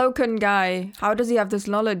emperor? And this Loken guy, how does he have this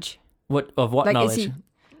knowledge? What knowledge? Is he,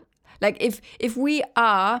 like if we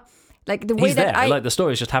are like the way he's that there. Like the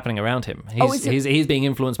story is just happening around him. He's being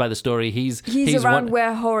influenced by the story. He's around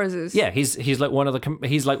where Horus is. Yeah, he's like one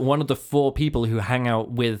of the 4 people who hang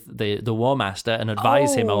out with the war master and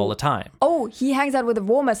advise him all the time. Oh, he hangs out with the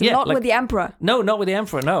war master, not with the emperor. No, not with the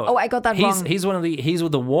emperor. No. Oh, I got that wrong. He's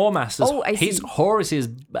with the war masters. Oh, I see. He's Horus's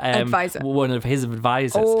advisor. One of his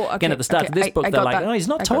advisors. Oh, okay. Again, at the start of this book, they're like, he's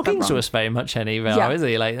not talking to us very much anymore, is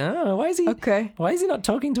he? Like, why is he? Okay. Why is he not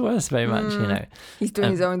talking to us very much? You know, he's doing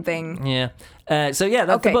his own thing. Yeah. That's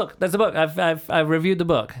the book. That's the book. I've reviewed the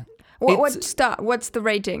book. What's the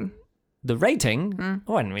rating? The rating?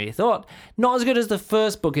 I hadn't really thought. Not as good as the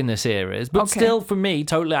first book in the series, but still, for me,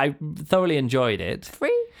 I thoroughly enjoyed it.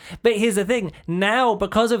 3? But here's the thing. Now,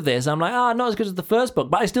 because of this, I'm like, not as good as the first book,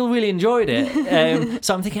 but I still really enjoyed it.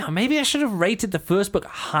 So I'm thinking, maybe I should have rated the first book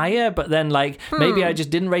higher, but then, maybe I just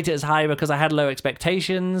didn't rate it as high because I had low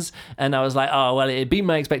expectations, and I was like, it beat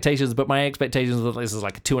my expectations, but my expectations were this is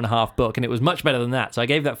like a 2.5 book, and it was much better than that, so I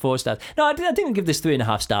gave that 4 stars. No, I didn't give this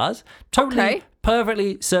 3.5 stars. Totally,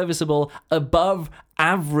 perfectly serviceable, above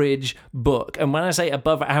average book. And when I say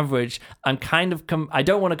above average, I'm kind of I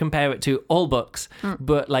don't want to compare it to all books,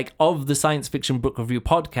 but like of the Science Fiction Book Review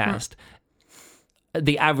podcast,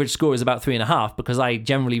 the average score is about 3.5 because I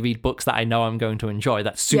generally read books that I know I'm going to enjoy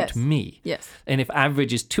that suit me. Yes. And if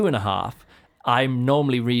average is 2.5, I'm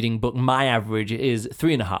normally reading book. My average is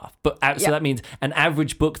 3.5, but so that means an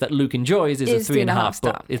average book that Luke enjoys is a 3.5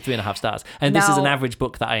 book. Is 3.5 stars, and this is an average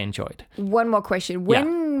book that I enjoyed. One more question: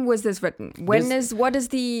 When was this written? What is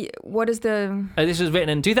the? This was written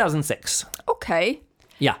in 2006. Okay.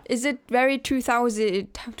 Yeah. Is it very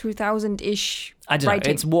 2000-ish? I don't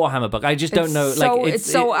know. It's Warhammer book. I just don't know.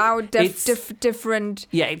 It's different.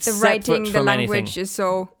 Yeah, it's the writing, the language anything. Is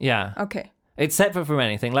so. Yeah. Okay. It's separate from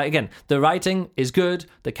anything. Like, again, the writing is good,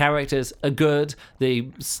 the characters are good,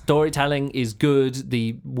 the storytelling is good,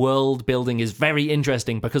 the world building is very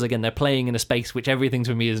interesting because, again, they're playing in a space which everything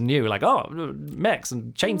to me is new. Like, mechs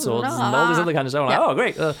and chainsaws and all this other kind of stuff. Like,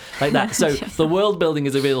 great. Like that. So the world building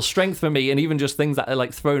is a real strength for me, and even just things that are,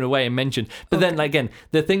 like, thrown away and mentioned. But then, again,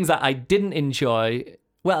 the things that I didn't enjoy...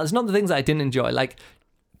 Well, it's not the things that I didn't enjoy. Like...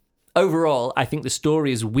 Overall, I think the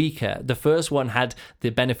story is weaker. The first one had the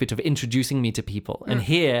benefit of introducing me to people. And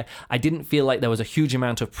here, I didn't feel like there was a huge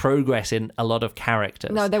amount of progress in a lot of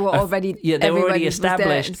characters. No, they were already... they were already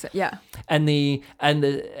established. Yeah. And the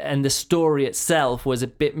story itself was a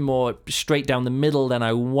bit more straight down the middle than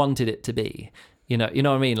I wanted it to be. You know what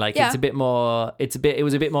I mean? Like, it's a bit more... It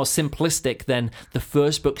was a bit more simplistic than the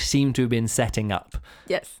first book seemed to have been setting up.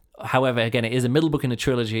 Yes. However, again, it is a middle book in a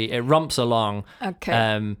trilogy. It romps along.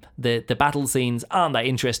 Okay. The battle scenes aren't that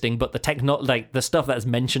interesting, but the stuff that's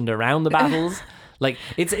mentioned around the battles, Like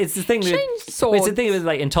it's the thing. It's the thing with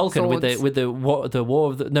like in Tolkien with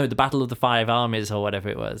the Battle of the Five Armies or whatever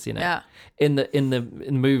it was. You know, yeah. In the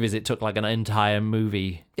movies, it took like an entire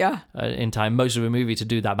movie. Yeah, most of a movie to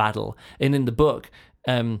do that battle. And in the book,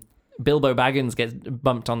 Bilbo Baggins gets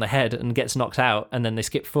bumped on the head and gets knocked out, and then they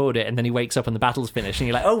skip forward it, and then he wakes up and the battle's finished, and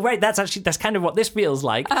you're like, oh right, that's kind of what this feels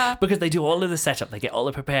like, because they do all of the setup, they get all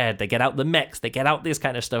the prepared, they get out the mechs, they get out this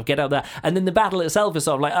kind of stuff, get out that, and then the battle itself is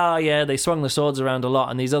sort of like, oh yeah, they swung the swords around a lot,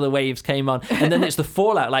 and these other waves came on, and then it's the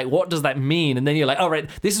fallout, like what does that mean? And then you're like, oh right,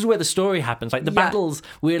 this is where the story happens. Like the battles,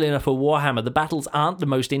 weirdly enough, for Warhammer, the battles aren't the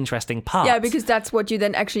most interesting part. Yeah, because that's what you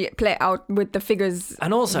then actually play out with the figures,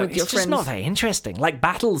 and also with your it's friends. just not very interesting. Like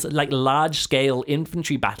battles, like large scale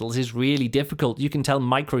infantry battles is really difficult. You can tell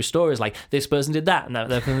micro stories like this person did that and that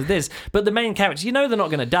person did this, but the main characters, you know, they're not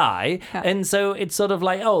going to die, and so it's sort of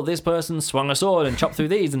like, oh, this person swung a sword and chopped through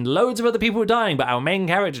these, and loads of other people were dying, but our main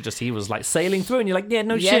character he was like sailing through, and you're like, yeah,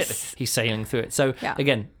 no shit, he's sailing through it. So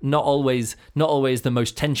again, not always the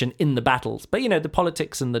most tension in the battles, but you know, the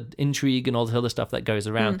politics and the intrigue and all the other stuff that goes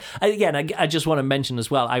around. Again, I just want to mention as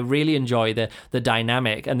well, I really enjoy the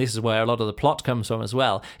dynamic, and this is where a lot of the plot comes from as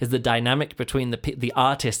well, is the dynamic between the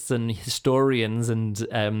artists and historians and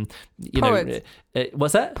poets.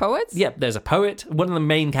 What's that? Poets? Yeah, there's a poet. One of the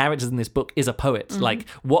main characters in this book is a poet. Mm-hmm. Like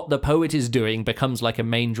what the poet is doing becomes like a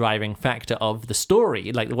main driving factor of the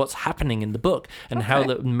story, like what's happening in the book, and how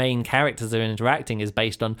the main characters are interacting is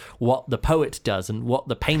based on what the poet does and what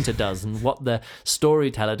the painter does and what the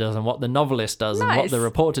storyteller does and what the novelist does and what the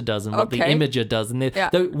reporter does and what the imager does, and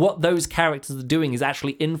what those characters are doing is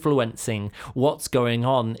actually influencing what's going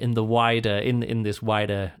on in the wider in this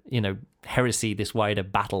wider, you know, heresy, this wider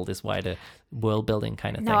battle, this wider world building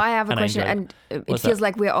kind of thing. Now I have a question, and it feels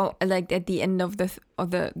like we're all like at the end of the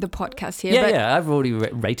podcast here. Yeah, I've already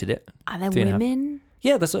rated it. Are there women?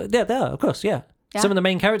 Yeah, they are, of course. Yeah. Some of the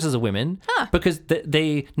main characters are women because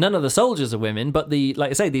they none of the soldiers are women, but like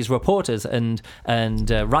I say, these reporters and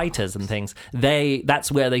writers and things,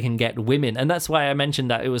 that's where they can get women, and that's why I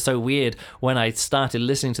mentioned that it was so weird when I started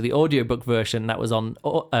listening to the audiobook version that was on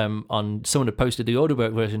someone had posted the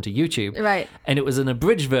audiobook version to YouTube, right? And it was an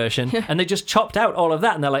abridged version, and they just chopped out all of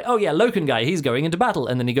that, and they're like, oh yeah, Loken guy, he's going into battle,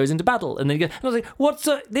 and then he goes into battle, and then and I was like, what's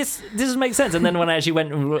this doesn't make sense, and then when I actually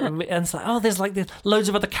went and it's like, oh, there's loads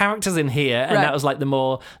of other characters in here, and that was like the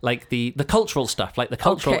more like the cultural stuff, like the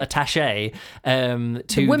cultural attaché to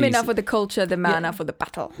the women are for the culture, the men are for the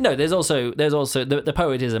battle. No, there's also the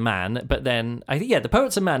poet is a man, but then I think the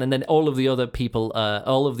poet's a man, and then all of the other people,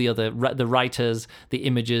 the writers, the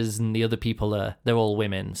imagers, and the other people they're all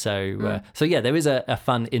women. So there is a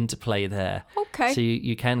fun interplay there. Okay. So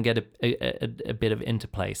you can get a bit of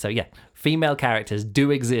interplay. So yeah, female characters do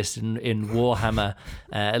exist in Warhammer,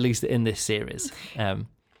 at least in this series.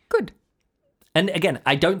 Good. And again,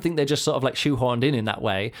 I don't think they're just sort of like shoehorned in that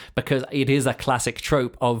way, because it is a classic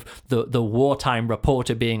trope of the wartime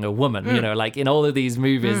reporter being a woman. You know, like in all of these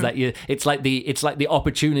movies, that it's like the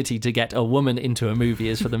opportunity to get a woman into a movie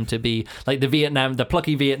is for them to be like the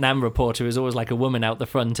plucky Vietnam reporter is always like a woman out the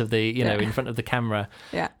front of the in front of the camera,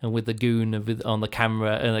 and with the goon on the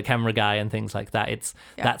camera and the camera guy and things like that.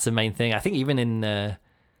 That's the main thing. I think even in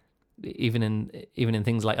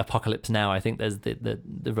things like Apocalypse Now, I think there's the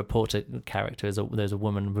reporter character there's a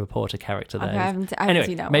woman reporter character there. Okay, I haven't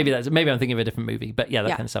seen that maybe one. Maybe I'm thinking of a different movie, but that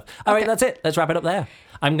kind of stuff. All right, that's it. Let's wrap it up there.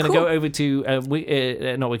 I'm going to go over to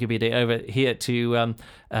not Wikipedia, over here to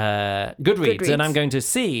Goodreads, and I'm going to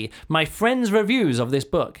see my friends' reviews of this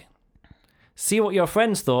book. See what your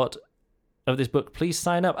friends thought of this book. Please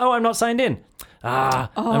sign up. Oh, I'm not signed in. I'm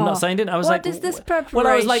not signed in. I was what is this preparation? Well,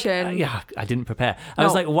 I was like, I didn't prepare. I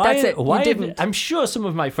was like, why didn't? I'm sure some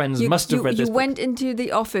of my friends must have read this. You went into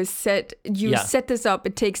the office, set this up.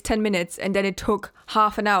 It takes 10 minutes, and then it took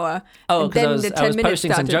half an hour. Oh, because I was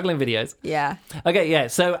posting some juggling videos. Yeah. Okay, yeah.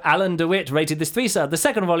 So Alan DeWitt rated this 3-star. The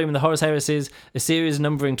second volume in the Horus Heresy, a series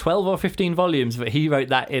numbering 12 or 15 volumes, but he wrote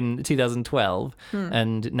that in 2012,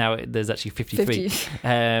 and now there's actually 53.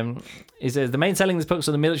 50. He says, the main selling of this book is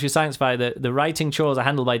the military science fire. The writing chores are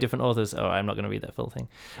handled by different authors. Oh, I'm not going to read that full thing.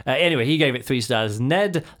 Anyway, he gave it 3 stars.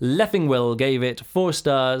 Ned Leffingwell gave it 4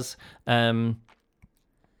 stars.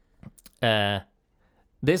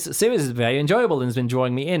 This series is very enjoyable and has been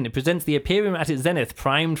drawing me in. It presents the Imperium at its zenith,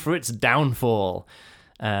 primed for its downfall.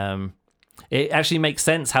 It actually makes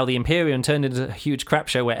sense how the Imperium turned into a huge crap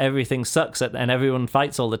show where everything sucks and everyone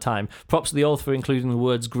fights all the time. Props to the author for including the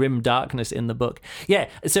words grim darkness in the book. Yeah,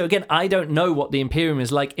 so again, I don't know what the Imperium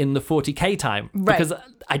is like in the 40k time, because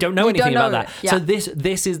I don't know anything about that. Yeah. So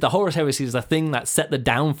this is the Horus Heresy is the thing that set the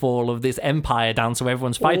downfall of this empire down, so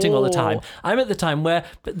everyone's fighting all the time. I'm at the time where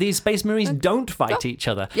these Space Marines don't fight each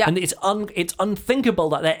other. Yeah. And it's unthinkable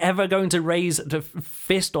that they're ever going to raise a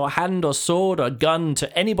fist or hand or sword or gun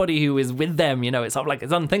to anybody who is with them. You know, it's sort of like,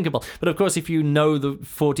 it's unthinkable. But of course, if you know the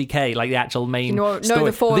 40k, like the actual main story,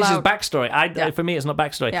 the fallout. This is backstory. For me, it's not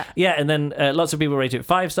backstory. Yeah, and then lots of people rated it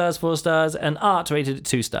 5 stars, 4 stars, and Art rated it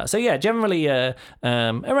 2 stars. So yeah, generally around,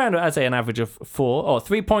 I'd say, an average of 4 or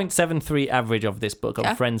 3.73 average of this book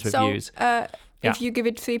on Friends reviews. If you give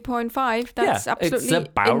it 3.5, that's absolutely it's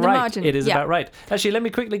about in the right. margin. It is about right. Actually, let me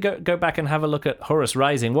quickly go back and have a look at Horus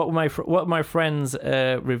Rising. What were my friends'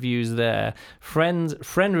 reviews there? Friend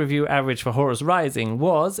review average for Horus Rising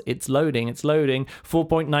was, it's loading,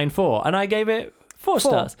 4.94, and I gave it 4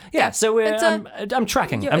 stars. Yeah, so I'm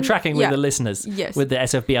tracking. I'm tracking with the listeners. Yes. With the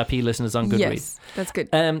SFBRP listeners on Goodreads. Yes, that's good.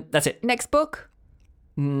 That's it. Next book?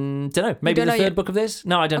 Don't know. Maybe the third book of this?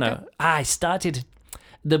 No, I don't know. I started...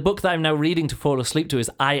 The book that I'm now reading to fall asleep to is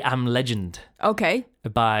I Am Legend. Okay.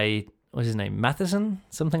 By, what's his name? Matheson?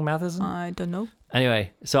 Something Matheson? I don't know.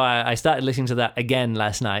 Anyway, so I started listening to that again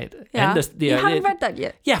last night. Yeah. And you haven't read that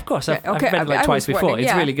yet? Yeah, of course. I've read it like twice before.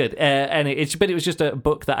 It's really good. But it was just a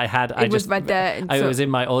book that I had. I was in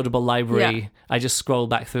my Audible library. Yeah. I just scrolled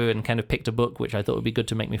back through and kind of picked a book which I thought would be good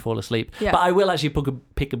to make me fall asleep. Yeah. But I will actually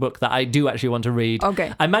pick a book that I do actually want to read.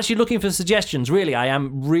 Okay. I'm actually looking for suggestions, really.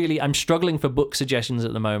 I'm struggling for book suggestions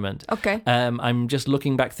at the moment. Okay. I'm just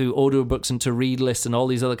looking back through audiobooks and to read lists and all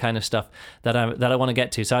these other kind of stuff that I want to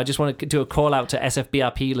get to. So I just want to do a call out to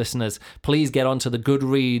SFBRP listeners. Please get onto the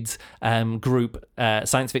Goodreads group,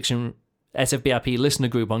 Science Fiction SFBRP listener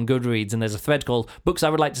group on Goodreads, and there's a thread called Books I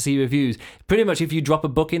Would Like to See Reviews. Pretty much, if you drop a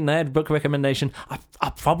book in there, book recommendation,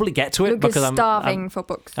 I'll probably get to it. Luke because is starving for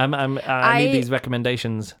books. I need these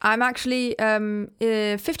recommendations. I'm actually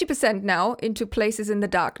 50% now into Places in the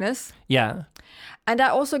Darkness. Yeah. And I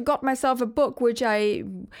also got myself a book, which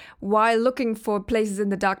while looking for Places in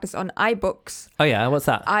the Darkness on iBooks. Oh yeah, what's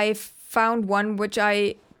that? I found one which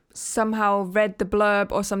I somehow read the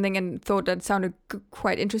blurb or something and thought that sounded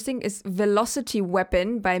quite interesting. Is Velocity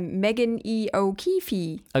Weapon by Megan E.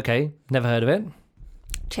 O'Keefe. Okay, never heard of it.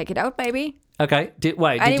 Check it out, baby. Okay.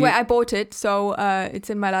 I bought it, so it's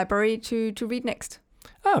in my library to read next.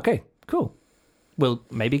 Oh, okay, cool. We'll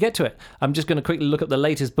maybe get to it. I'm just going to quickly look up the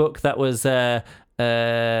latest book that was...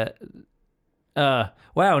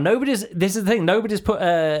 wow, this is the thing. Nobody's put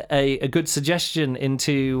a good suggestion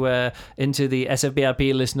into the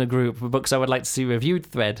SFBRP listener group for books I would like to see reviewed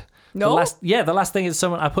thread. No? The last thing is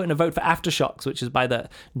I put in a vote for Aftershocks, which is by the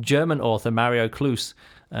German author Mario Klus.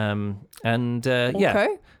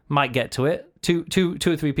 Might get to it. Two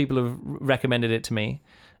or three people have recommended it to me.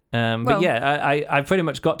 I pretty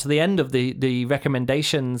much got to the end of the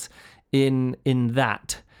recommendations in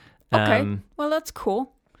that. Okay, well, that's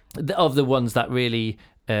cool. Of the ones that really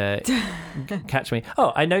catch me.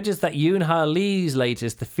 Oh, I noticed that Yoon Ha Lee's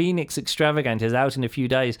latest, The Phoenix Extravagant, is out in a few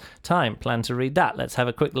days' time. Plan to read that. Let's have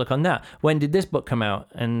a quick look on that. When did this book come out?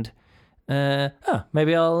 And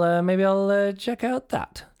maybe I'll check out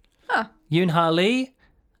that. Yoon Ha Lee,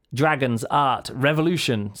 Dragons, Art,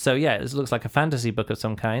 Revolution. So yeah, this looks like a fantasy book of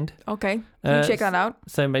some kind. Okay, you check that out.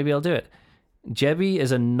 So maybe I'll do it. Jebi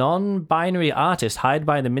is a non-binary artist hired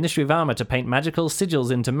by the Ministry of Armor to paint magical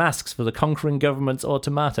sigils into masks for the conquering government's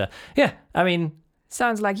automata. Yeah, I mean...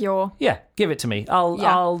 Sounds like your... Yeah, give it to me.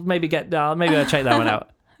 I'll maybe check that one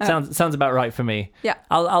out. Sounds about right for me. Yeah.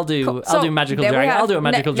 I'll do magical dragon. I'll do a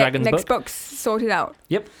magical dragons book. Next book's sorted out.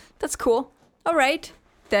 Yep. That's cool. All right,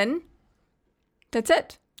 then. That's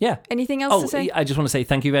it. Yeah. Anything else to say? I just want to say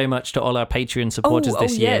thank you very much to all our Patreon supporters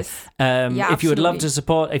this year. Yes. If you would love to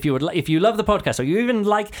support, if you love the podcast, or you even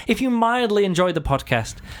if you mildly enjoyed the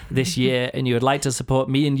podcast this year, and you would like to support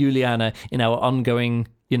me and Juliana in our ongoing,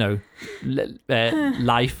 life,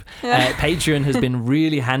 Patreon has been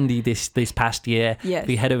really handy this past year. Yes. If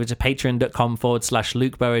you head over to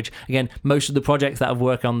patreon.com/Luke Burridge. Again, most of the projects that I've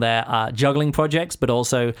worked on there are juggling projects, but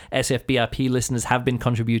also SFBRP listeners have been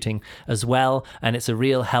contributing as well, and it's a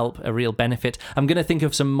real help, a real benefit. I'm going to think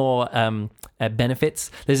of some more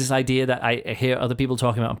benefits. There's this idea that I hear other people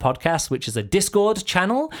talking about on podcasts, which is a Discord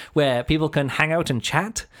channel where people can hang out and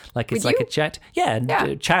chat. Like it's like a chat.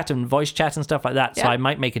 Yeah, chat and voice chat and stuff like that. So I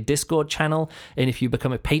might make a Discord channel, and if you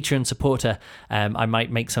become a Patreon supporter, I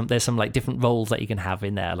might make there's some like different roles that you can have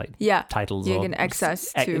in there, like titles. You can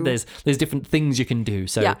access to. There's different things you can do.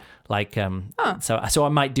 So so I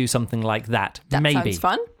might do something like that. That maybe sounds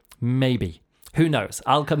fun. Maybe. Who knows?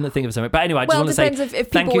 I'll come to think of something. But anyway, I just want to say it depends if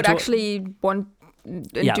people would actually want and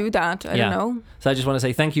do that. I don't know. So I just want to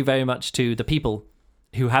say thank you very much to the people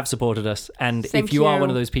who have supported us. And if you are one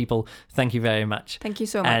of those people, thank you very much. Thank you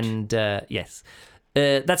so much. And yes,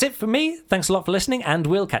 that's it from me. Thanks a lot for listening, and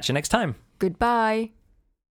we'll catch you next time. Goodbye.